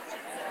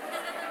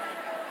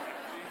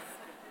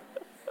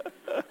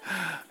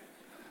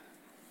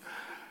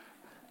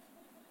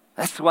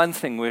 That's one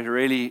thing we're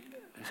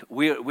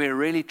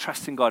really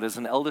trusting God as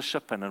an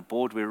eldership and a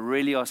board. We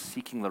really are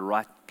seeking the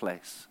right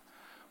place.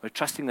 We're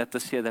trusting that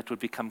this year that would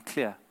become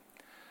clear.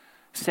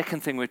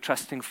 Second thing we're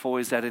trusting for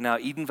is that in our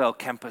Edenvale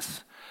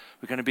campus,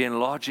 we're going to be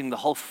enlarging the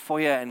whole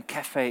foyer and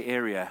cafe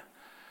area.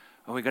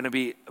 And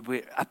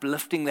we're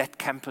uplifting that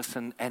campus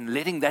and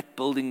letting that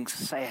building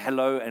say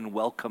hello and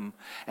welcome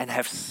and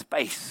have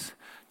space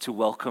to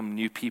welcome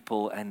new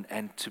people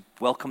and to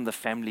welcome the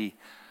family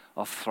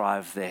of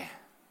Thrive there.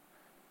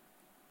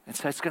 And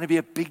so it's going to be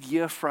a big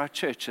year for our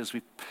church as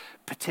we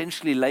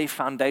potentially lay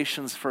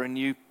foundations for a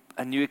new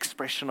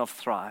expression of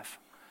Thrive.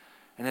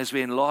 And as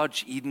we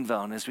enlarge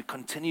Edenvale and as we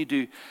continue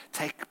to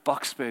take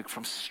Boksburg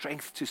from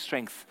strength to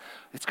strength,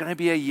 it's going to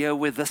be a year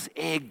where this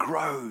air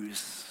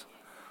grows.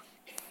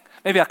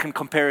 Maybe I can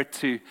compare it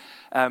to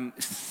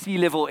sea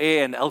level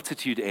air and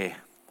altitude air.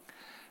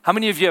 How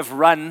many of you have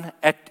run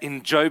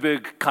in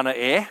Joburg kind of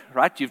air,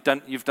 right? You've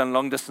done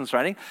long distance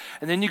running.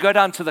 And then you go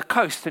down to the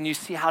coast and you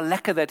see how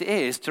lekker that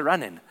air is to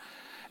run in.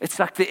 It's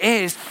like the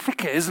air is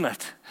thicker, isn't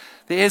it?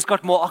 The air's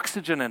got more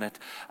oxygen in it.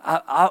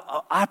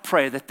 I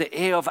pray that the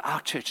air of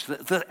our church,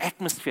 the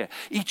atmosphere,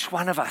 each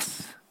one of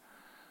us,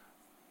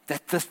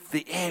 that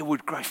the air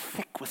would grow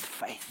thick with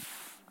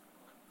faith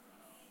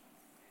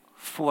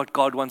for what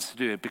God wants to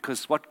do.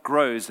 Because what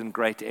grows in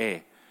great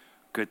air?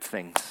 Good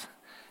things.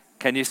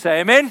 Can you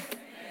say amen?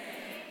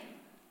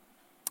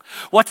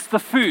 What's the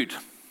food?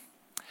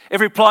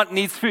 Every plant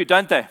needs food,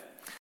 don't they?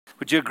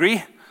 Would you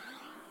agree?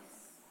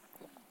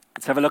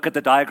 Let's have a look at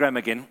the diagram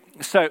again.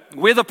 So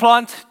we're the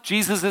plant,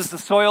 Jesus is the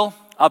soil,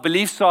 our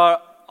beliefs are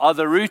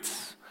the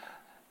roots.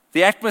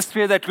 The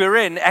atmosphere that we're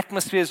in,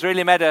 atmospheres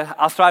really matter.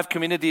 Our Thrive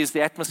community is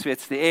the atmosphere,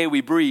 it's the air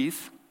we breathe.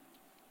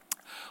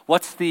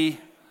 What's the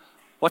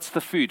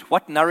food?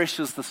 What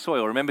nourishes the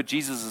soil? Remember,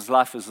 Jesus'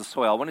 life is the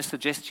soil. I want to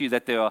suggest to you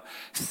that there are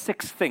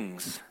 6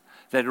 things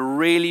that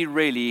really,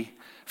 really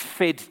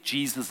fed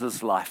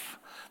Jesus' life,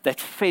 that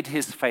fed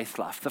his faith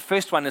life. The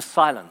first one is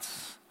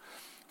silence,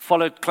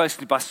 followed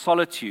closely by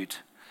solitude,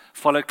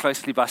 followed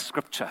closely by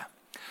scripture.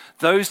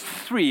 Those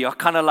 3 are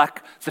kind of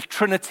like the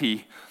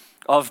trinity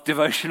of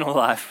devotional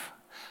life.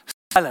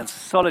 Silence,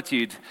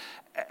 solitude,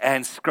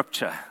 and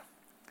scripture.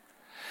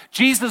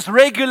 Jesus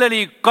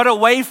regularly got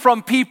away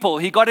from people.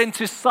 He got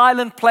into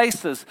silent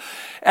places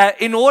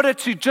in order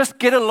to just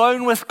get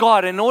alone with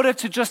God, in order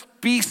to just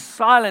be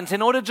silent,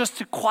 in order just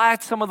to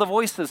quiet some of the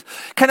voices.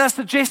 Can I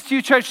suggest to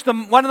you, church,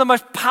 one of the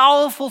most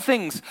powerful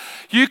things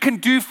you can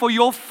do for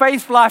your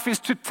faith life is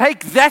to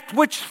take that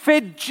which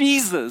fed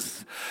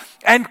Jesus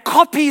and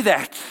copy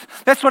that.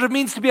 That's what it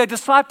means to be a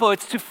disciple.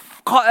 It's to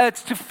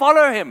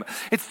follow him.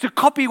 It's to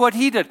copy what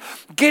he did.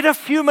 Get a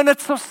few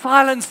minutes of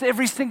silence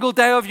every single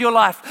day of your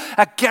life.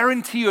 I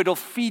guarantee you it'll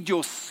feed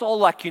your soul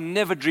like you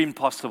never dreamed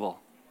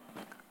possible.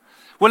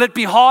 Will it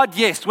be hard?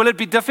 Yes. Will it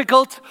be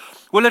difficult?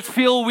 Will it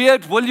feel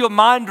weird? Will your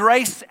mind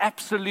race?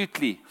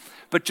 Absolutely.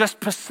 But just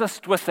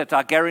persist with it.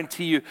 I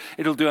guarantee you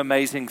it'll do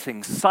amazing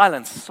things.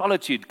 Silence,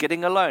 solitude,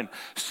 getting alone.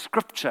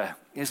 Scripture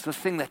is the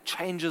thing that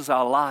changes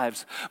our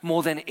lives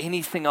more than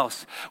anything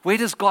else. Where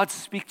does God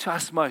speak to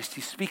us most?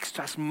 He speaks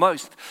to us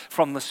most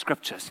from the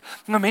scriptures.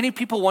 You know, many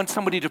people want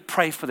somebody to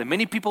pray for them.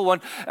 Many people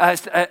want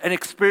an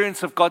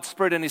experience of God's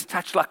Spirit and His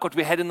touch like what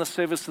we had in the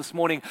service this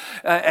morning.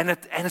 And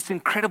it's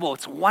incredible.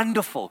 It's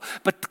wonderful.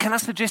 But can I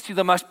suggest to you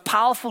the most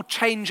powerful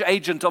change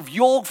agent of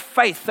your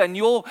faith and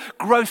your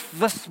growth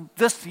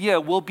this year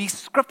will be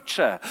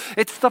scripture.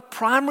 It's the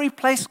primary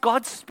place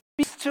God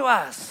speaks to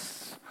us.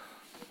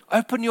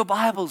 Open your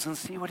Bibles and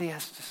see what he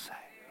has to say.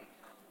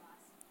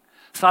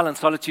 Silence,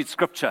 solitude,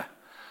 scripture.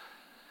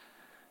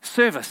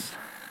 Service.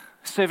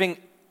 Serving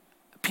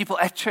people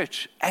at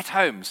church, at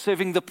home,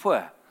 serving the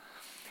poor.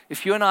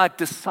 If you and I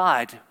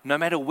decide, no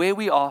matter where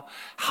we are,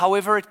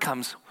 however it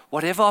comes,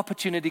 whatever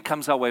opportunity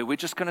comes our way, we're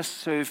just going to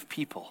serve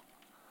people.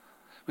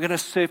 We're going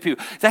to serve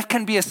people. That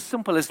can be as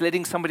simple as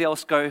letting somebody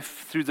else go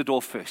through the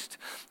door first.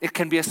 It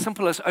can be as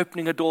simple as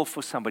opening a door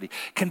for somebody.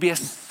 It can be as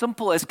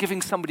simple as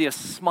giving somebody a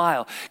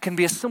smile. It can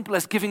be as simple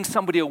as giving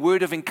somebody a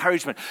word of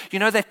encouragement. You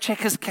know that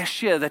Checkers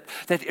cashier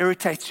that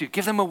irritates you?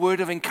 Give them a word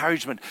of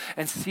encouragement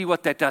and see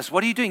what that does.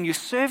 What are you doing? You're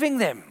serving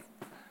them.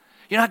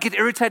 You know, I get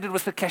irritated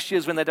with the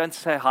cashiers when they don't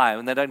say hi,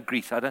 when they don't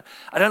greet. I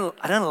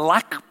don't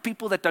like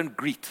people that don't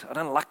greet. I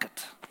don't like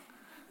it.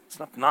 It's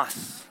not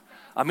nice.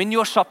 I'm in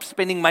your shop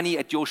spending money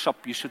at your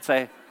shop. You should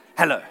say,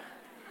 hello.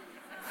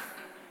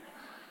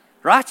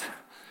 Right?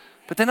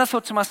 But then I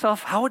thought to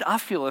myself, how would I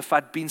feel if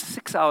I'd been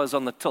 6 hours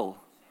on the till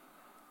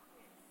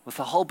with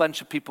a whole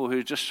bunch of people who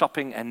are just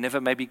shopping and never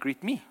maybe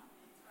greet me?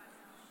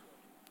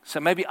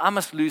 So maybe I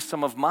must lose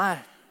some of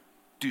my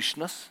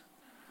doucheness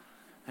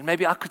and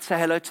maybe I could say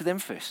hello to them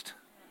first.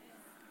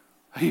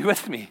 Are you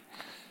with me?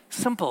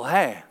 Simple,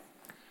 hey?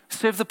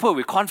 Serve the poor.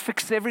 We can't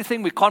fix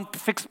everything. We can't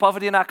fix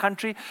poverty in our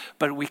country,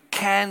 but we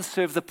can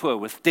serve the poor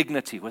with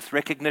dignity, with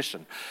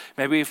recognition.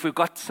 Maybe if we've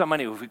got some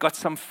money, or if we've got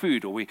some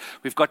food, or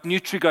we've got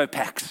Nutrigo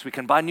packs, we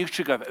can buy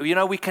Nutrigo. You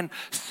know, we can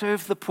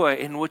serve the poor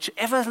in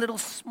whichever little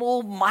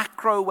small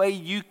micro way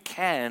you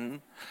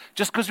can.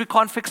 Just because we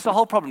can't fix the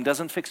whole problem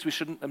doesn't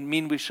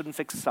mean we shouldn't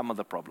fix some of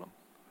the problem.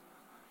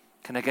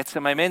 Can I get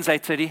some amens,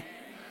 8:30?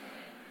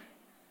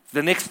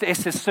 The next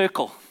S is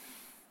circle.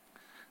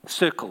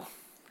 Circle.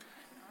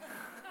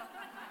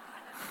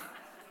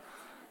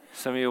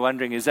 Some of you are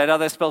wondering, is that how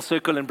they spell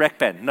circle in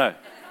Brakpan? No.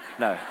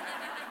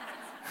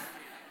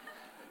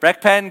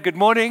 Brakpan, good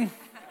morning.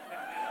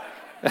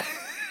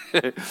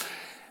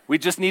 We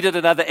just needed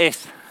another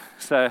S.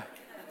 So,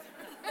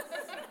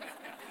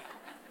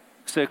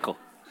 circle.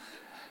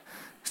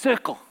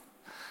 Circle.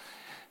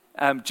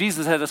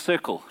 Jesus had a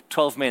circle,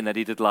 12 men that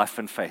he did life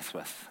and faith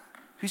with.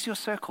 Who's your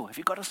circle? Have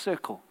you got a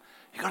circle?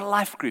 Have you got a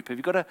life group? Have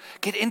you got to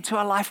get into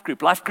a life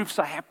group? Life groups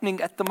are happening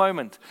at the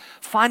moment.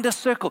 Find a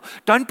circle.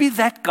 Don't be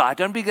that guy.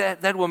 Don't be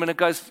that woman that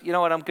goes, you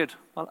know what, I'm good.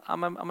 Well,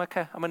 I'm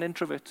okay. I'm an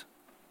introvert.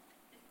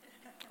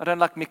 I don't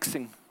like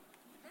mixing.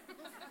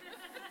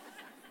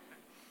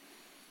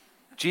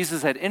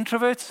 Jesus had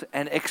introverts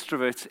and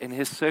extroverts in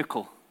his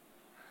circle.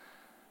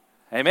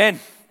 Amen.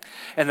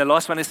 And the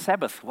last one is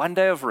Sabbath, one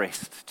day of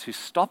rest, to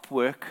stop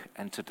work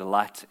and to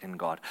delight in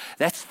God.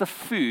 That's the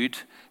food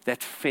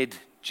that fed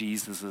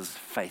Jesus'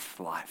 faith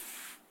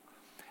life.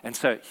 And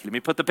so, let me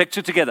put the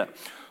picture together.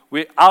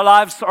 Our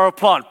lives are a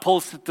plant.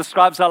 Paul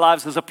describes our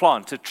lives as a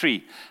plant, a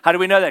tree. How do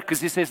we know that? Because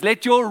he says,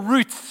 let your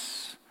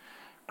roots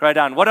Go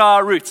down. What are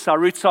our roots? Our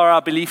roots are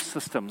our belief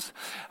systems.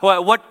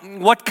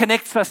 What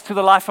connects us to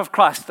the life of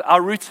Christ?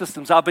 Our root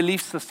systems, our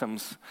belief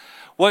systems.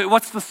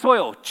 What's the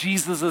soil?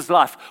 Jesus'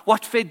 life.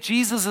 What fed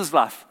Jesus'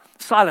 life?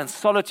 Silence,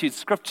 solitude,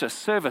 scripture,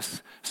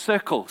 service,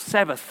 circle,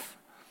 Sabbath.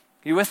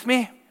 You with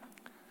me?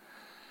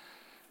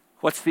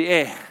 What's the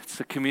air? It's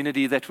the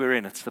community that we're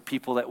in. It's the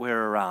people that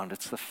we're around.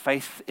 It's the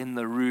faith in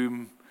the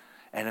room,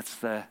 and it's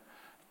the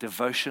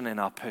devotion in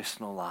our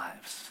personal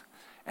lives.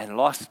 And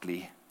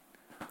lastly,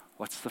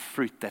 what's the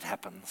fruit that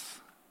happens?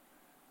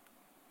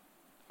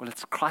 Well,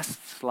 it's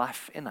Christ's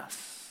life in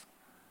us.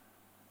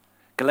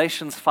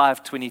 Galatians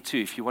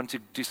 5:22, if you want to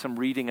do some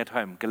reading at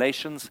home.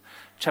 Galatians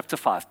chapter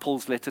 5,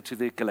 Paul's letter to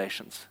the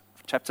Galatians,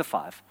 chapter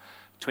 5,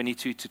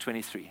 22 to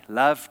 23.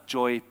 Love,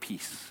 joy,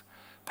 peace,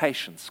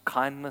 patience,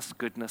 kindness,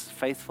 goodness,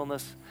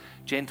 faithfulness,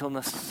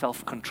 gentleness,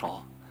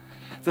 self-control.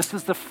 This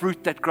is the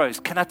fruit that grows.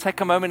 Can I take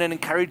a moment and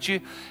encourage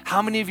you?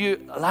 How many of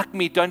you, like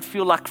me, don't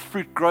feel like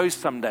fruit grows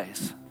some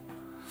days?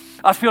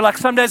 I feel like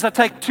some days I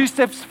take 2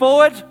 steps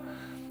forward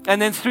and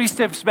then 3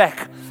 steps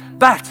back.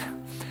 But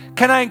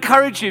can I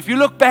encourage you, if you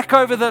look back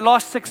over the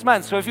last 6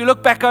 months, or if you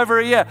look back over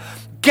a year,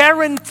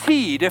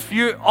 guaranteed if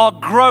you are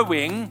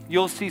growing,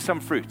 you'll see some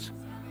fruit.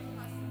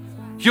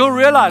 You'll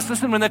realize,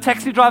 listen, when the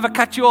taxi driver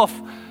cut you off,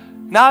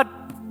 now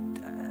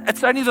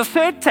it's only the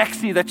 3rd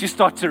taxi that you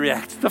start to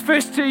react. The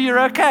first 2, you're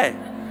okay.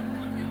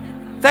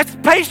 That's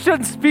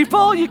patience,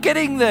 people. You're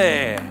getting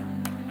there.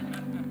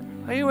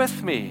 Are you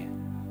with me?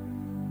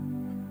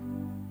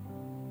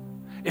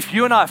 If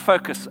you and I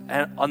focus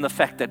on the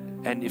fact that,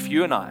 and if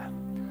you and I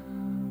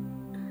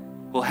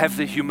will have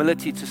the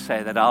humility to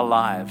say that our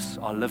lives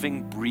are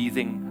living,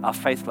 breathing, our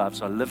faith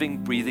lives are living,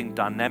 breathing,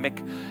 dynamic,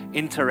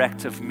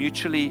 interactive,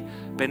 mutually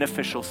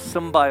beneficial,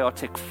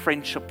 symbiotic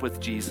friendship with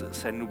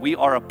Jesus, and we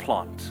are a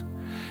plant.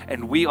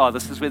 And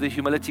this is where the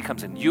humility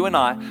comes in. You and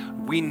I,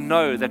 we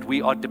know that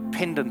we are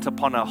dependent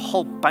upon a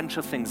whole bunch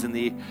of things in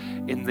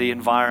the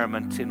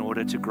environment in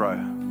order to grow.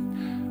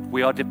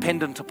 We are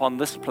dependent upon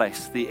this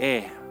place, the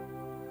air.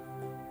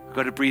 We've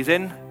got to breathe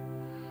in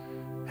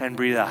and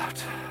breathe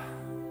out.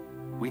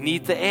 We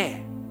need the air,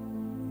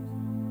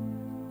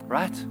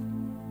 right?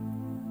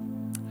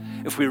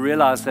 If we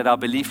realize that our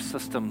belief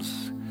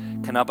systems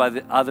can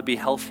either be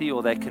healthy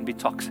or they can be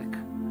toxic.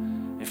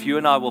 If you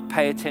and I will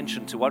pay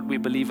attention to what we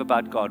believe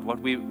about God,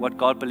 what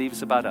God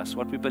believes about us,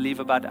 what we believe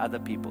about other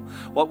people,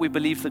 what we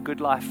believe the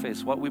good life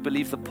is, what we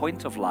believe the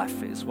point of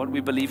life is, what we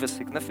believe a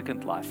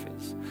significant life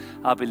is,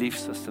 our belief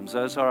systems,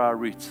 those are our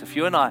roots. If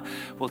you and I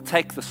will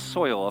take the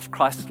soil of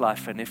Christ's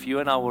life, and if you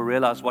and I will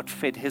realize what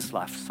fed his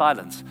life,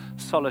 silence,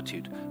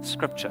 solitude,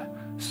 scripture,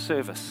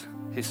 service,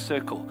 his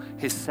circle,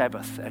 his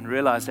Sabbath, and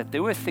realize that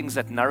there were things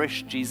that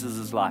nourished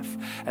Jesus' life,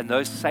 and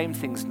those same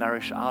things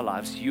nourish our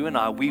lives. You and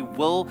I, we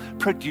will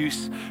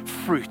produce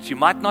fruit. You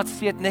might not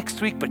see it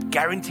next week, but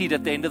guaranteed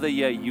at the end of the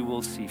year, you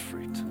will see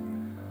fruit.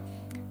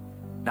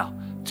 Now,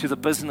 to the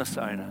business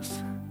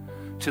owners,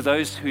 to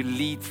those who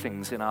lead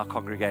things in our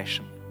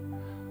congregation,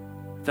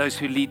 those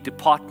who lead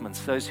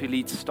departments, those who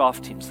lead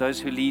staff teams, those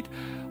who lead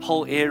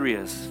whole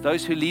areas,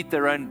 those who lead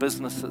their own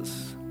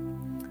businesses,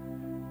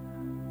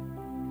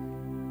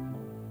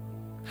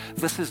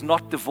 this is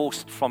not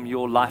divorced from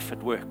your life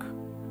at work.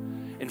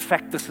 In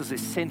fact, this is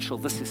essential.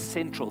 This is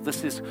central.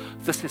 This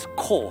is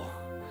core.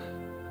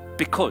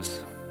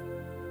 Because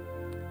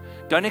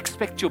don't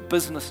expect your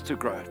business to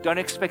grow. Don't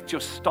expect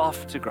your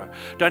staff to grow.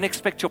 Don't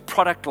expect your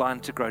product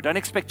line to grow. Don't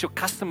expect your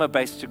customer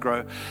base to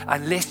grow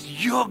unless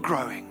you're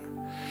growing.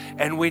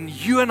 And when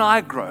you and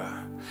I grow,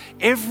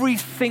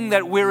 everything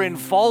that we're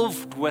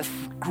involved with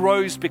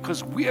grows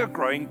because we're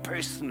growing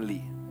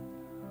personally.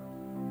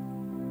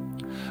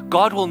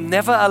 God will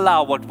never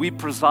allow what we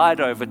preside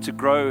over to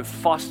grow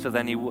faster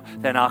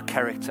than our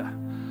character,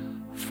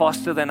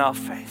 faster than our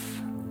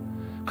faith,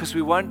 because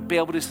we won't be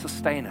able to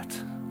sustain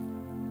it.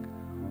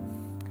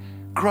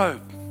 Grow.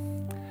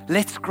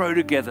 Let's grow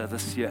together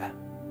this year.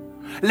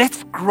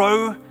 Let's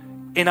grow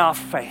in our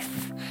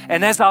faith.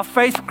 And as our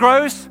faith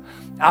grows,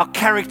 our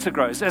character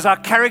grows. As our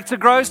character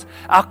grows,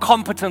 our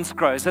competence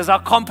grows. As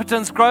our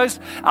competence grows,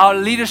 our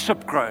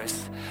leadership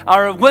grows.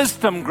 Our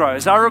wisdom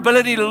grows. Our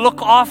ability to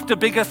look after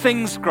bigger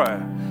things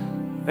grow.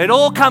 It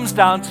all comes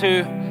down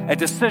to a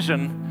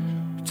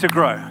decision to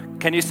grow.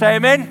 Can you say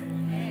amen?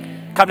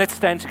 Amen. Come, let's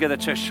stand together,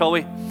 church, shall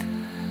we?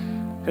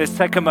 Let's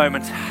take a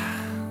moment.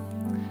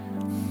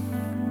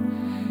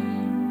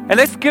 And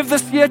let's give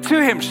this year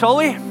to him, shall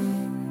we?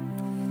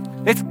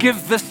 Let's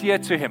give this year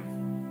to him.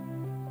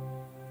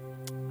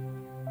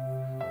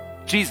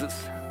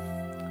 Jesus,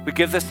 we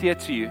give this year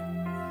to you.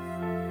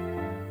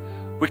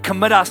 We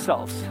commit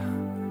ourselves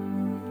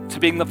to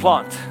being the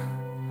plant,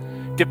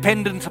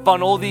 dependent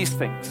upon all these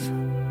things.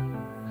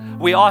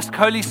 We ask,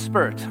 Holy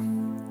Spirit,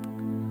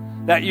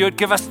 that you would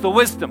give us the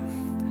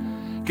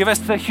wisdom, give us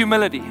the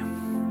humility,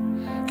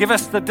 give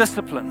us the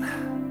discipline,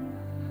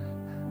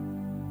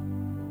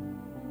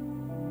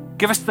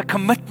 give us the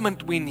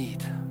commitment we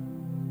need,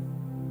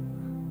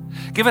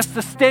 give us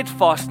the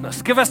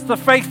steadfastness, give us the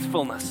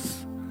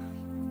faithfulness,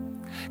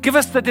 Give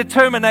us the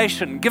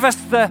determination. Give us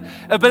the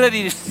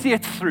ability to see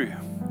it through.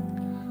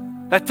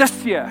 That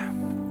this year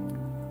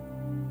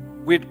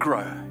we'd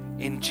grow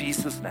in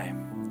Jesus' name.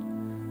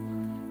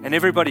 And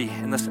everybody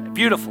in this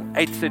beautiful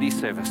 8:30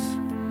 service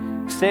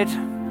said,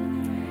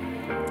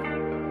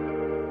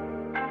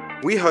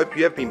 We hope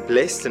you have been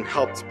blessed and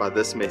helped by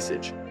this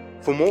message.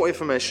 For more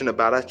information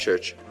about our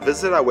church,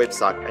 visit our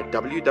website at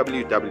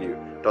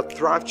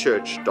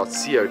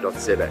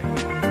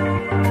www.thrivechurch.co.za.